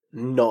be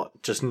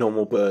not just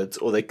normal birds,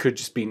 or they could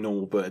just be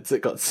normal birds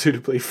that got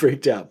suitably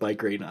freaked out by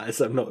Green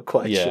Eyes. I'm not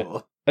quite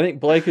sure. I think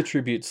Blake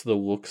attributes the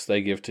looks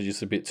they give to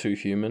just a bit too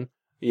human.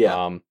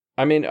 Yeah.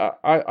 I mean,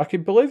 I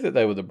could believe that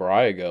they were the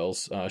Briar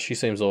girls. She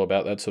seems all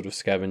about that sort of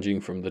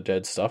scavenging from the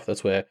dead stuff.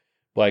 That's where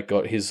Blake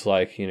got his,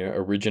 like, you know,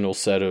 original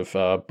set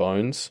of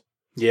bones.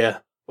 Yeah.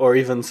 Or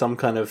even some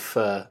kind of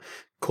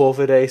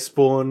Corvidae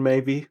spawn,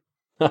 maybe.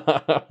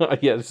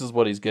 Yeah, this is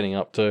what he's getting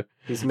up to.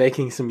 He's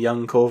making some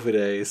young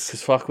Corvidaes.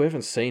 Because fuck, we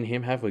haven't seen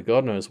him, have we?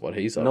 God knows what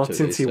he's up to. Not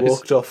since he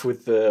walked off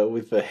with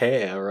the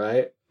hair,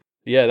 right?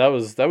 Yeah, that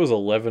was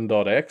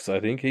 11.x. I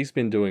think he's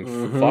been doing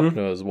fuck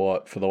knows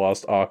what for the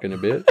last arc and a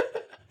bit.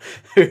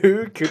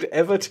 Who could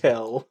ever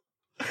tell?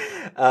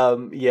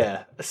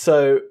 Yeah.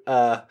 So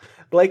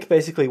Blake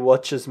basically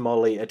watches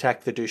Molly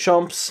attack the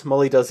Duchamps.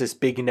 Molly does this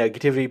big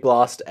negativity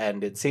blast,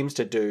 and it seems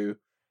to do,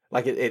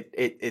 like,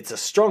 it's a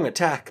strong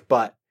attack,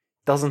 but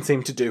doesn't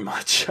seem to do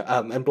much.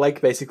 And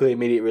Blake basically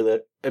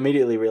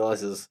immediately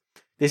realizes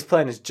this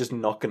plan is just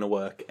not going to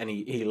work, and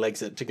he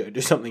legs it to go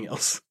do something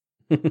else.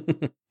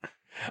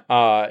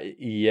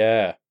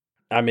 Yeah.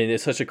 I mean,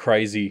 it's such a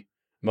crazy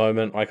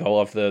moment. Like, I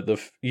love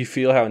you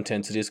feel how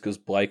intense it is because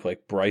Blake,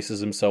 like, braces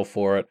himself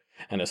for it,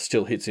 and it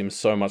still hits him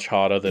so much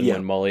harder than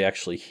when Molly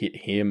actually hit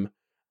him.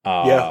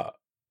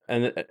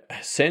 And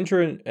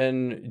Sandra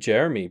and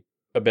Jeremy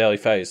are barely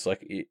phased.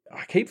 Like,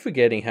 I keep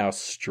forgetting how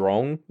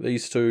strong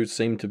these two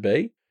seem to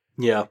be.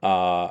 Yeah.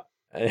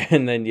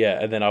 And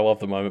then I love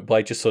the moment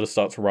Blake just sort of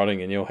starts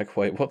running, and you're like,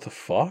 wait, what the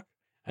fuck?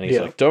 And he's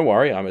like, don't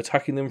worry, I'm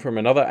attacking them from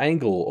another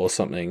angle or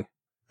something.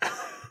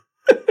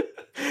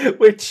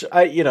 Which,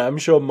 I'm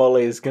sure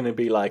Molly is going to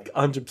be, like,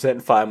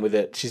 100% fine with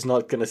it. She's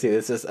not going to see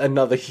this as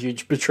another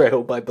huge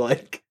betrayal by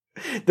Blake.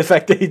 The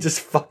fact that he just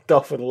fucked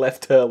off and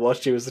left her while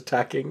she was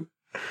attacking.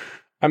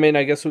 I mean,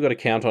 I guess we've got to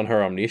count on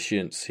her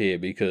omniscience here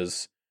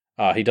because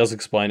He does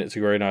explain it to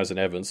Green Eyes and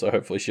Evan, so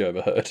hopefully she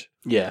overheard.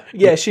 Yeah,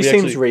 she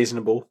seems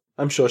reasonable.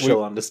 I'm sure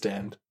she'll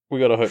understand. We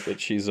gotta hope that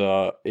she's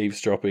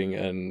eavesdropping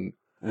and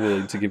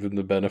willing to give him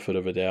the benefit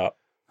of a doubt.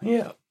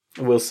 Yeah,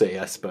 we'll see,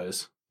 I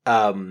suppose.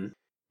 And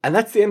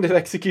that's the end of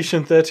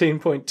Execution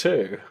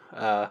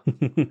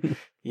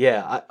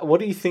 13.2. What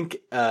do you think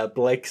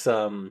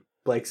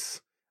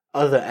Blake's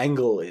other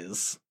angle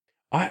is?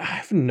 I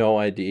have no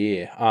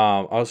idea.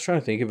 I was trying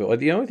to think of it. Like,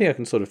 the only thing I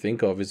can sort of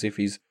think of is if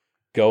he's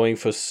going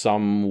for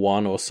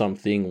someone or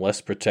something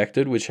less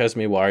protected, which has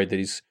me worried that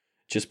he's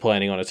just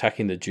planning on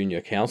attacking the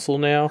junior council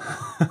now,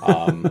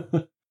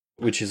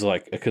 which is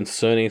like a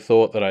concerning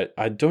thought that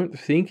I don't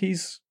think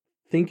he's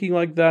thinking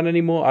like that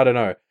anymore. I don't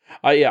know.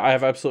 I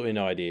have absolutely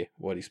no idea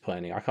what he's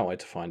planning. I can't wait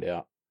to find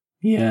out.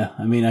 Yeah,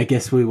 I mean, I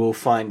guess we will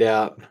find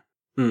out.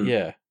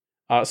 Yeah.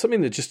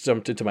 Something that just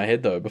jumped into my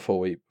head though before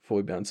we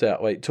bounce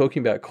out. Wait,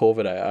 talking about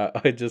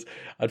Corvidae,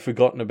 I'd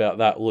forgotten about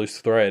that loose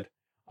thread.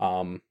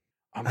 I'm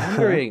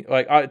wondering,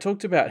 like, I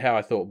talked about how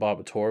I thought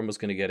Barbatorum was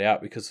going to get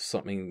out because of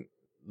something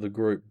the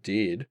group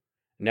did.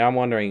 Now I'm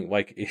wondering,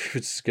 like, if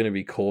it's going to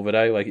be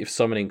Corvidae, like if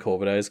summoning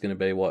Corvidae is going to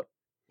be what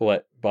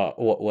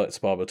lets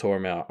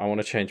Barbatorum out. I want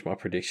to change my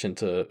prediction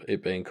to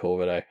it being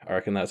Corvidae. I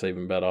reckon that's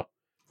even better.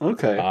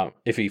 Okay.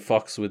 If he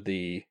fucks with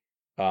the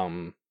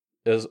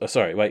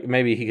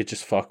maybe he could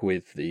just fuck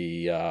with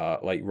the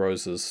like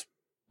Rose's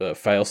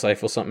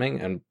failsafe or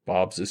something, and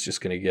Barb's is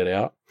just going to get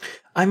out.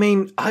 I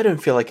mean, I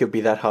don't feel like it'd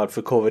be that hard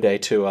for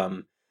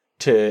Corvidae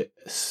to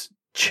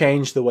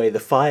change the way the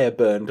fire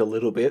burned a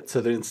little bit,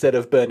 so that instead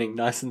of burning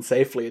nice and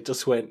safely, it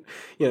just went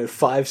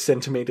 5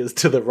 centimeters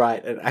to the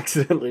right and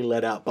accidentally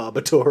let out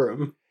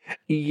Barbatorum.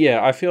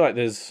 Yeah, I feel like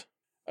there's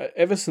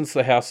ever since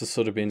the house has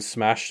sort of been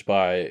smashed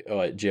by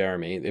like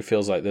Jeremy, it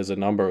feels like there's a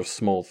number of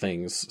small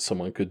things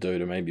someone could do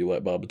to maybe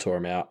let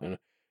Barbatorum out, and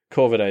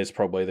Corvidae is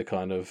probably the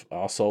kind of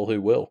arsehole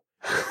who will.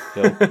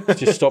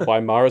 Just stop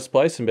by Mara's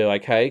place and be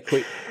like, "Hey,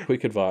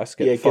 quick advice,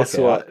 get the fuck guess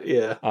out. What?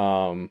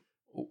 Yeah,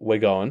 we're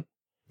going.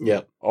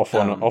 Yep,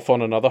 off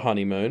on another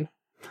honeymoon."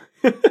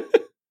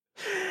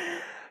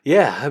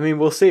 Yeah, I mean,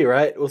 we'll see,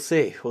 right? We'll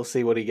see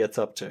what he gets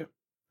up to.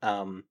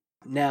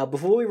 Now,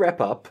 before we wrap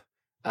up,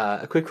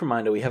 a quick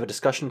reminder: we have a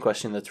discussion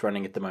question that's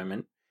running at the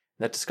moment.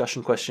 That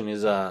discussion question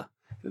is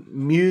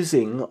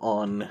musing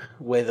on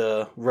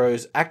whether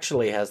Rose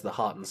actually has the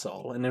heart and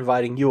soul, and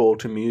inviting you all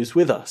to muse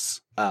with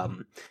us.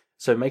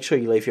 So make sure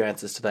you leave your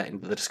answers to that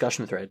in the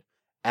discussion thread.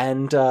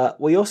 And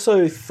we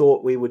also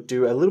thought we would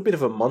do a little bit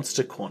of a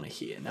monster corner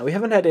here. Now, we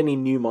haven't had any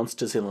new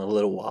monsters in a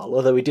little while,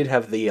 although we did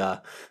have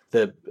the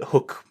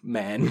hook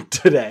man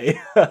today.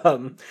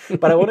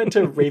 But I wanted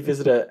to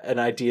revisit an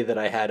idea that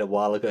I had a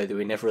while ago that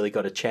we never really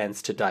got a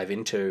chance to dive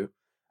into.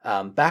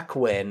 Back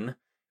when,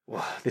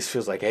 this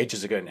feels like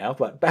ages ago now,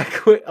 but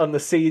back on the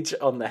siege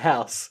on the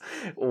house,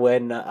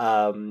 when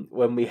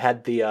we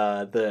had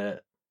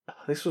the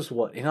this was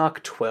what, in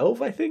Arc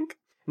 12, I think?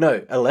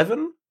 No,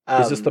 11?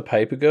 Is this the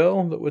paper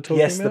girl that we're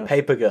talking about? Yes, the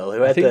paper girl.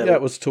 I think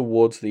that was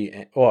towards the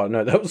end. Oh,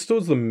 no, that was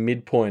towards the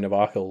midpoint of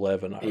Arc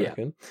 11, I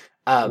reckon.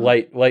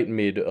 Late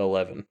mid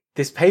 11.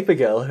 This paper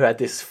girl who had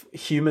this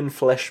human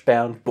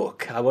flesh-bound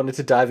book. I wanted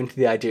to dive into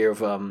the idea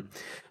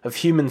of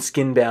human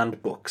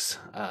skin-bound books.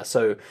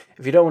 So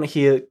if you don't want to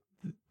hear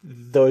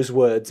those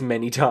words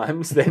many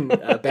times, then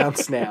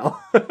bounce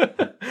now.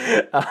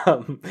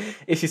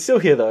 If you're still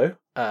here, though,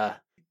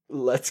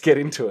 let's get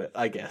into it,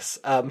 I guess.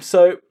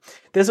 So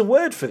there's a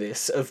word for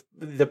this, of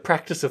the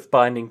practice of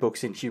binding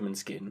books in human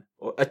skin,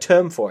 or a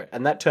term for it,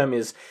 and that term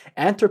is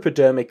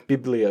anthropodermic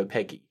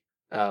bibliopegy,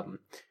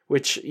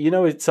 which,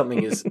 it's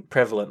something is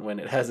prevalent when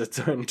it has its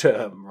own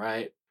term,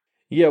 right?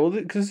 Yeah, well,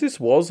 because this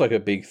was like a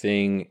big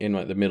thing in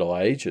like the Middle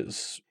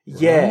Ages.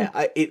 Right?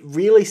 Yeah, it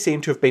really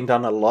seemed to have been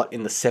done a lot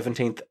in the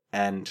 17th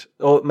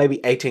or maybe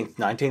 18th,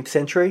 19th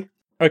century.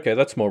 Okay,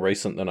 that's more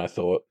recent than I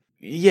thought.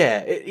 Yeah,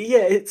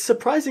 it's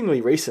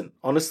surprisingly recent,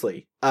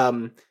 honestly.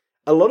 A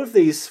lot of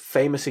these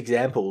famous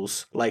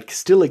examples, like,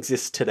 still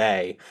exist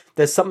today.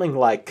 There's something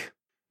like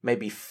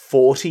maybe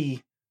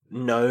 40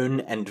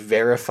 known and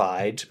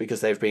verified,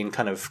 because they've been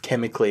kind of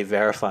chemically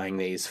verifying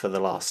these for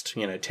the last,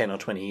 10 or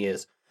 20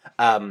 years.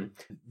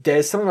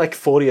 There's something like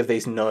 40 of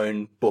these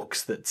known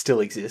books that still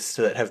exist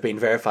that have been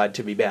verified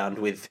to be bound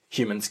with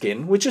human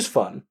skin, which is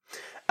fun.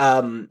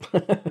 So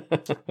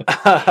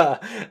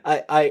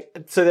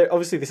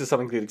obviously this is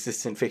something that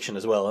exists in fiction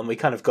as well, and we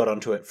kind of got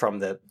onto it from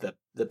the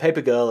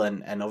paper girl,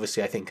 and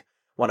obviously I think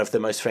one of the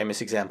most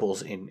famous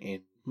examples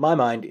in my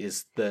mind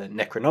is the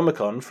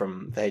Necronomicon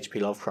from the H.P.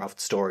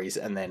 Lovecraft stories,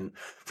 and then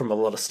from a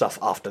lot of stuff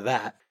after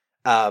that.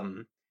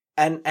 And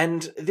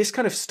this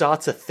kind of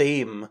starts a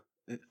theme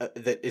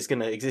that is going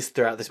to exist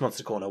throughout this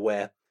Monster Corner,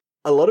 where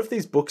a lot of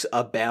these books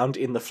are bound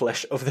in the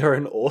flesh of their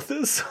own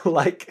authors.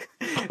 Like,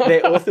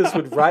 their authors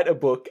would write a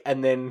book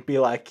and then be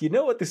like, you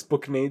know what this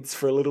book needs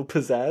for a little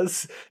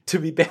pizzazz? To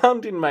be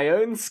bound in my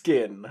own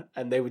skin.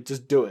 And they would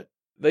just do it.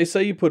 They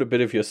say you put a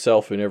bit of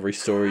yourself in every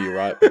story you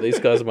write, but these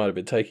guys might have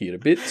been taking it a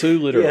bit too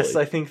literally. Yes,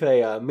 I think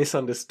they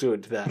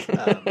misunderstood that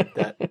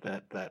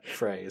that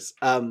phrase.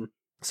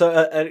 So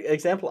an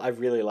example I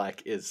really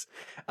like is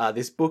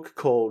this book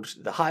called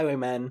The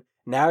Highwayman,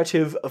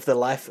 Narrative of the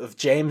Life of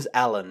James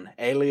Allen,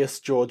 alias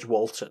George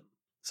Walton.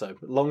 So,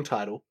 long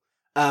title.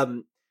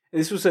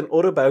 This was an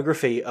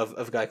autobiography of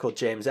a guy called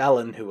James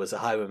Allen, who was a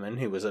highwayman,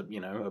 who was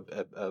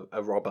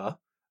a robber.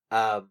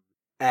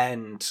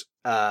 And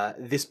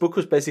this book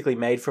was basically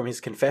made from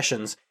his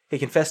confessions. He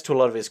confessed to a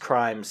lot of his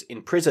crimes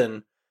in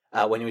prison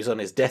when he was on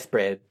his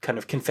deathbed, kind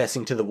of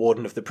confessing to the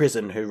warden of the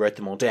prison who wrote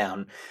them all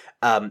down.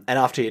 And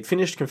after he had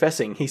finished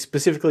confessing, he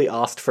specifically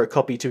asked for a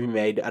copy to be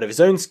made out of his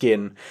own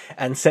skin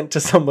and sent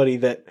to somebody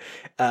that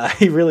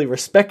he really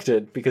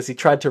respected, because he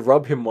tried to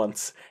rob him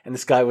once, and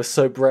this guy was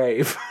so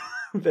brave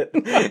that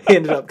he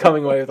ended up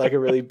coming away with like a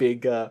really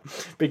big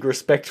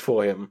respect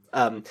for him.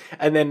 And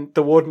then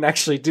the warden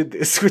actually did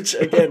this, which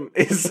again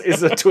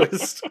is a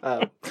twist.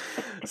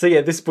 So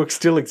yeah, this book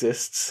still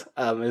exists.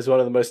 It's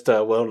one of the most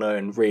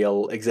well-known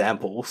real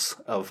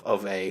examples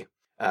of a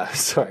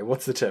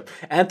what's the term?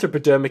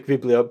 Anthropodermic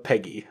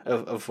bibliophagy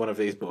of one of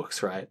these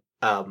books, right?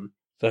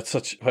 That's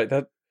such like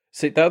that.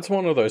 See, that's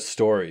one of those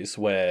stories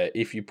where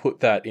if you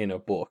put that in a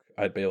book,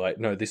 I'd be like,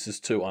 no, this is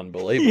too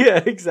unbelievable.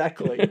 Yeah,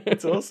 exactly.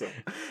 It's awesome.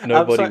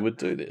 Nobody would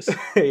do this.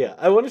 Yeah,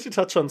 I wanted to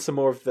touch on some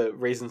more of the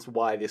reasons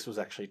why this was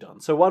actually done.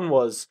 So one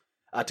was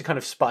to kind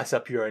of spice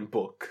up your own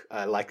book,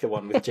 like the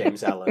one with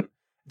James Allen.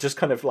 Just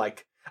kind of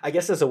like, I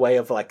guess as a way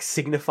of like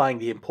signifying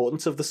the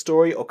importance of the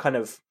story, or kind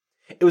of,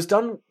 it was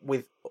done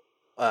with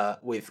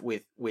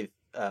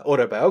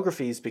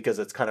autobiographies because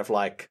it's kind of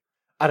like,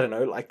 I don't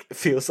know, like, it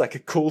feels like a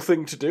cool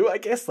thing to do, I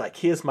guess. Like,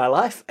 here's my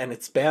life, and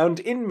it's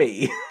bound in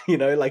me.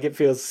 Like, it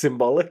feels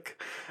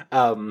symbolic.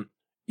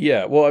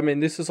 Yeah, well, I mean,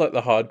 this is like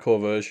the hardcore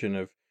version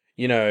of,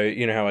 you know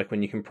how, like,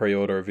 when you can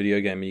pre-order a video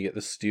game and you get the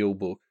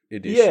Steelbook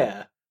edition?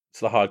 Yeah. It's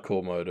the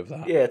hardcore mode of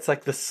that. Yeah, it's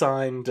like the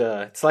signed,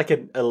 it's like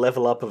a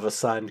level up of a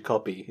signed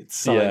copy. It's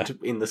signed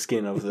in the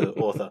skin of the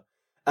author.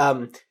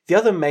 The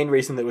other main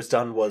reason that it was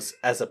done was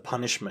as a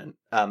punishment.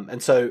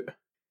 And so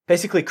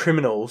basically,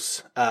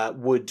 criminals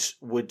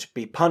would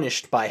be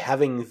punished by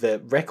having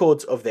the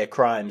records of their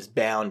crimes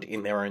bound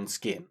in their own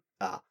skin.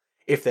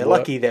 If they're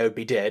lucky, they would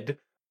be dead.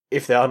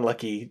 If they're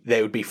unlucky,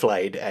 they would be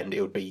flayed, and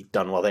it would be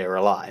done while they were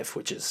alive,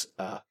 which is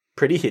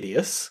pretty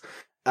hideous.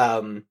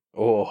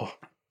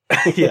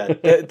 Yeah,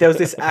 there was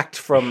this act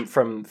from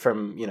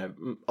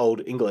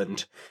old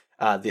England.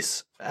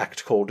 This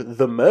act called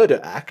the Murder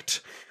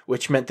Act,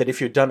 which meant that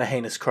if you'd done a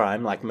heinous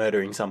crime, like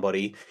murdering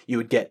somebody, you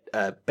would get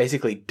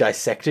basically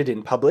dissected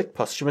in public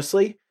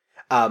posthumously.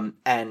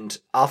 And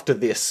after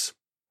this,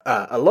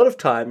 a lot of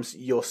times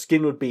your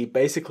skin would be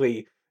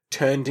basically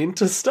turned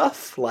into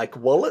stuff like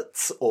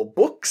wallets or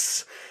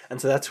books.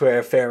 And so that's where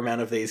a fair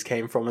amount of these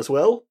came from as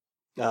well,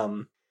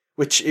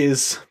 which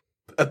is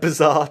a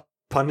bizarre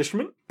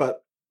punishment,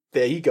 but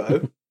there you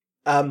go.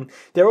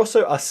 There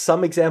also are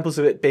some examples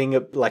of it being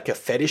like a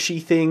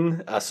fetishy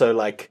thing. So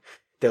like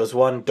there was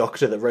one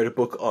doctor that wrote a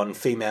book on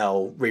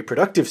female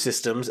reproductive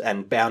systems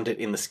and bound it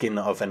in the skin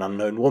of an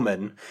unknown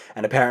woman.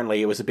 And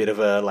apparently it was a bit of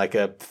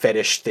a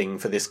fetish thing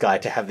for this guy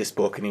to have this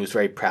book, and he was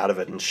very proud of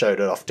it and showed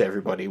it off to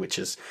everybody, which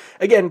is,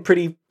 again,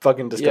 pretty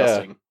fucking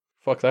disgusting. Yeah,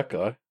 fuck that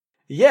guy.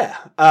 Yeah.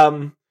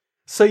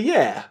 So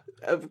yeah,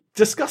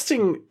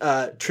 disgusting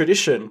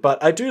tradition,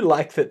 but I do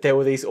like that there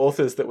were these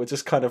authors that were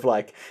just kind of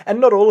like, and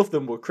not all of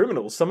them were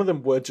criminals. Some of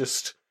them were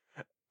just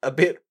a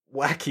bit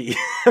wacky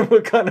and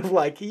were kind of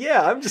like,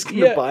 yeah, I'm just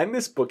going to bind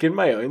this book in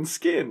my own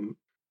skin.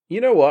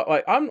 You know what?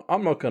 Like, I'm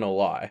not going to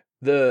lie.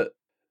 The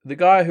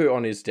guy who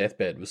on his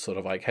deathbed was sort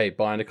of like, hey,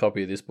 bind a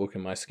copy of this book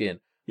in my skin.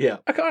 Yeah.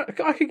 I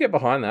could get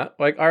behind that.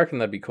 Like, I reckon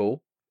that'd be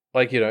cool.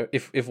 Like,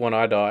 if when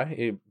I die,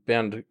 he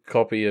bound a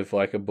copy of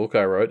like a book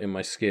I wrote in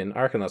my skin,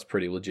 I reckon that's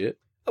pretty legit.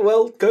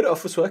 Well, go to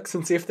Officeworks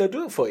and see if they'll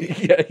do it for you.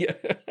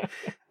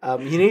 Yeah.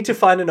 You need to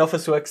find an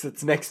Officeworks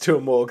that's next to a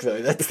morgue,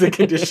 though. That's the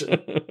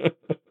condition.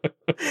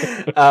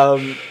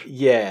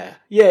 Yeah,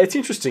 it's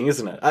interesting,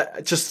 isn't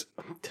it? Just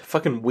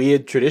fucking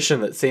weird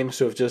tradition that seems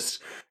to have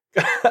just.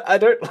 I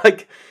don't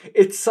like.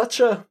 It's such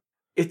a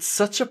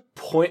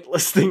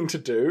pointless thing to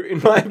do,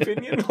 in my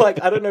opinion.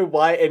 Like, I don't know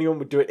why anyone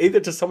would do it, either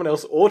to someone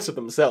else or to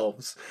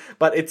themselves.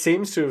 But it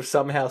seems to have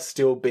somehow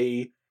still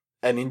be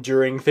an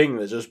enduring thing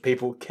that just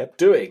people kept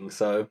doing.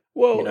 So,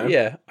 well,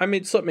 yeah. I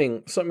mean,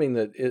 something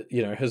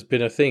that has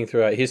been a thing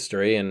throughout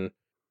history, and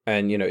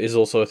is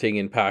also a thing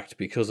in Pact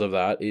because of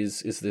that.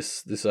 Is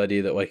this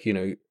idea that, like,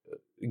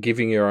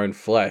 giving your own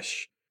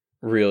flesh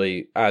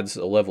really adds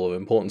a level of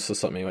importance to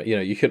something. Like,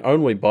 you can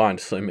only bind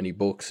so many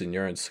books in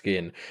your own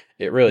skin.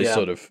 It really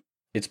sort of,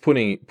 it's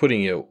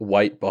putting your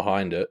weight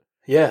behind it.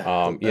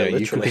 Yeah.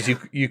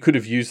 You could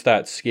have used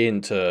that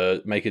skin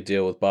to make a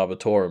deal with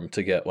Barbatorum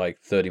to get like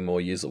 30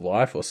 more years of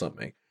life or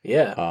something.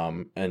 Yeah.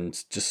 And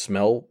just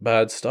smell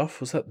bad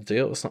stuff. Was that the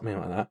deal or something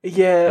like that?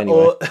 Yeah.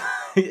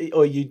 Anyway.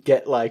 Or you'd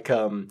get like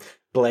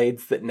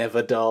blades that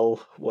never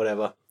dull,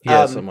 whatever.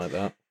 Yeah, something like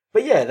that.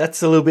 But yeah,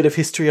 that's a little bit of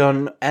history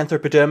on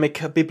anthropodermic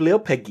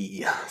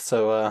bibliophagy.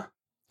 So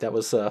that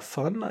was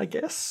fun, I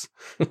guess.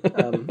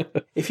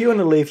 If you want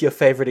to leave your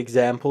favourite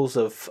examples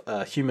of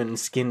human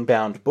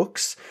skin-bound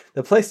books,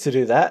 the place to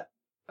do that,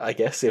 I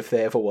guess, if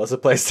there ever was a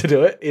place to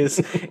do it, is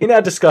in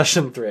our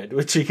discussion thread,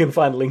 which you can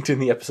find linked in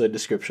the episode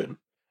description.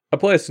 A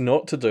place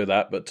not to do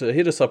that, but to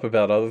hit us up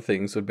about other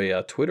things would be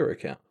our Twitter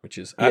account, which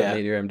is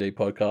 @MediaMD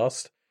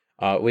Podcast.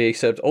 We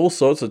accept all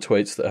sorts of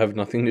tweets that have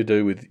nothing to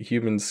do with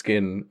human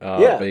skin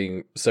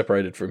being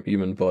separated from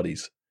human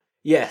bodies.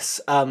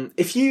 Yes.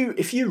 If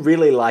you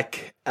really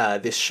like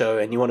this show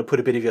and you want to put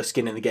a bit of your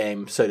skin in the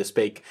game, so to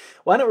speak,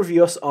 why not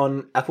review us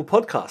on Apple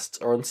Podcasts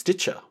or on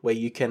Stitcher, where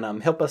you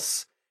can help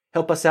us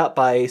out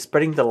by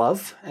spreading the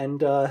love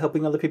and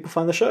helping other people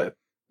find the show.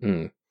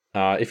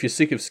 If you're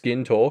sick of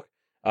skin talk,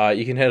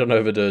 you can head on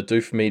over to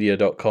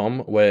doofmedia.com,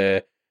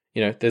 where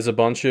there's a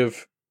bunch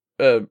of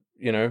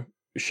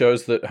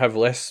shows that have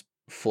less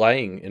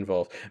flaying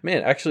involved.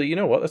 Man, actually, you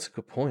know what? That's a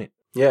good point.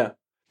 Yeah.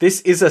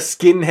 This is a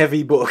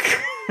skin-heavy book.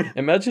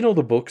 Imagine all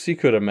the books you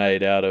could have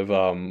made out of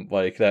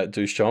like that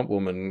Duchamp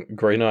woman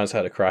Green Eyes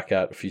had a crack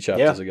at a few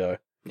chapters ago.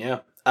 Yeah.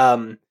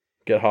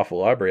 Get half a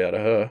library out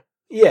of her.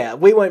 Yeah,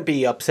 we won't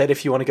be upset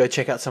if you want to go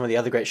check out some of the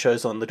other great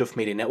shows on the Doof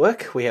Media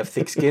Network. We have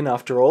thick skin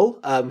after all.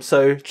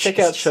 So check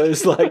out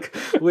shows like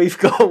We've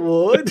Got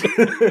Ward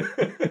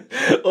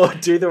or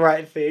Do the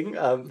Right Thing.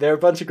 There are a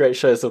bunch of great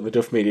shows on the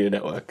Doof Media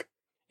Network.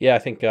 Yeah, I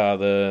think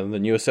the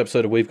newest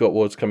episode of We've Got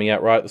Ward's coming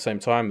out right at the same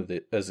time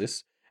as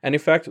this. And in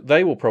fact,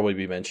 they will probably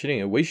be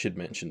mentioning, and we should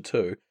mention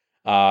too,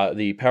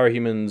 the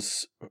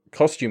Parahumans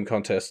costume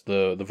contest.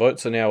 The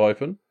votes are now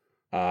open.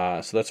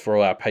 So that's for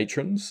all our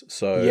patrons.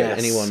 So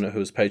anyone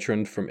who's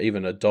patroned from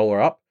even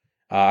 $1 up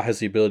has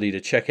the ability to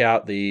check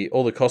out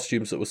all the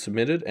costumes that were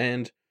submitted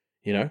and,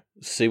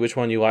 see which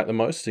one you like the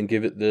most and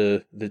give it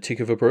the tick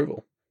of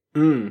approval.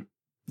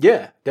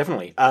 Yeah,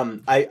 definitely.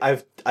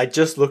 I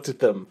just looked at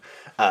them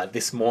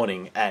this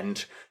morning,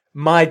 and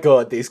my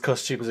God, these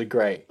costumes are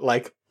great.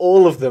 Like,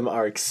 all of them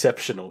are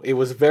exceptional. It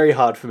was very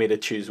hard for me to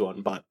choose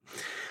one, but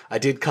I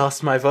did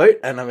cast my vote,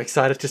 and I'm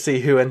excited to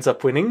see who ends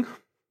up winning.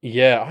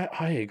 Yeah,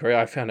 I agree.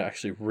 I found it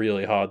actually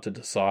really hard to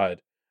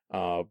decide.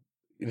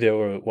 There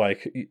were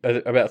like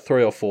about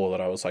 3 or 4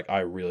 that I was like, I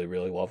really,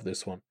 really love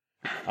this one.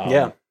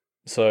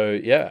 So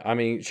yeah, I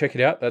mean, check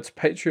it out. That's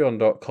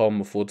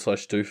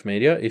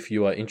patreon.com/doofmedia if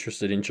you are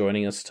interested in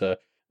joining us to,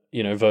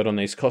 vote on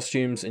these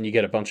costumes, and you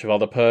get a bunch of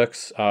other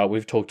perks.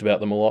 We've talked about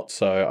them a lot,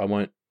 so I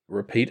won't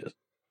repeat it.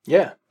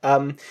 Yeah.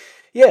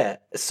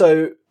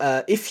 So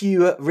if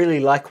you really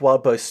like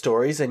Wildbow's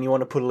stories and you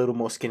want to put a little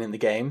more skin in the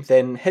game,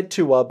 then head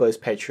to Wildbow's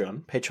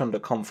Patreon,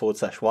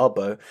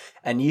 patreon.com/Wildbow,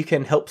 and you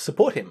can help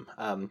support him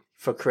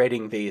for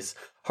creating these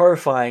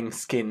horrifying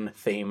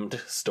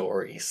skin-themed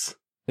stories.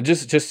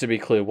 Just to be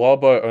clear,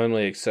 Wildbow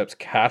only accepts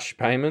cash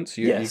payments.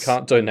 You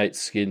can't donate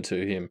skin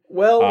to him.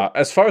 Well,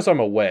 as far as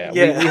I'm aware, we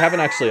haven't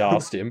actually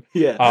asked him.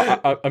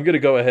 I'm going to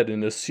go ahead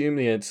and assume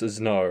the answer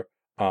is no,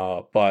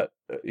 but,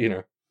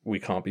 we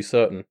can't be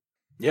certain.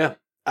 Yeah.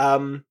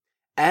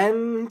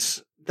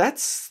 And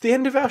that's the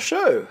end of our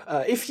show.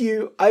 I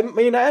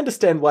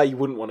understand why you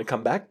wouldn't want to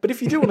come back, but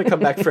if you do want to come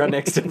back for our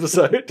next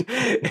episode,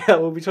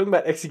 we'll be talking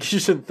about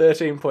Execution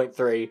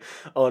 13.3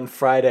 on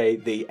Friday,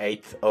 the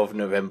 8th of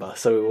November.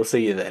 So we will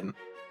see you then.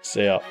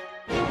 See ya.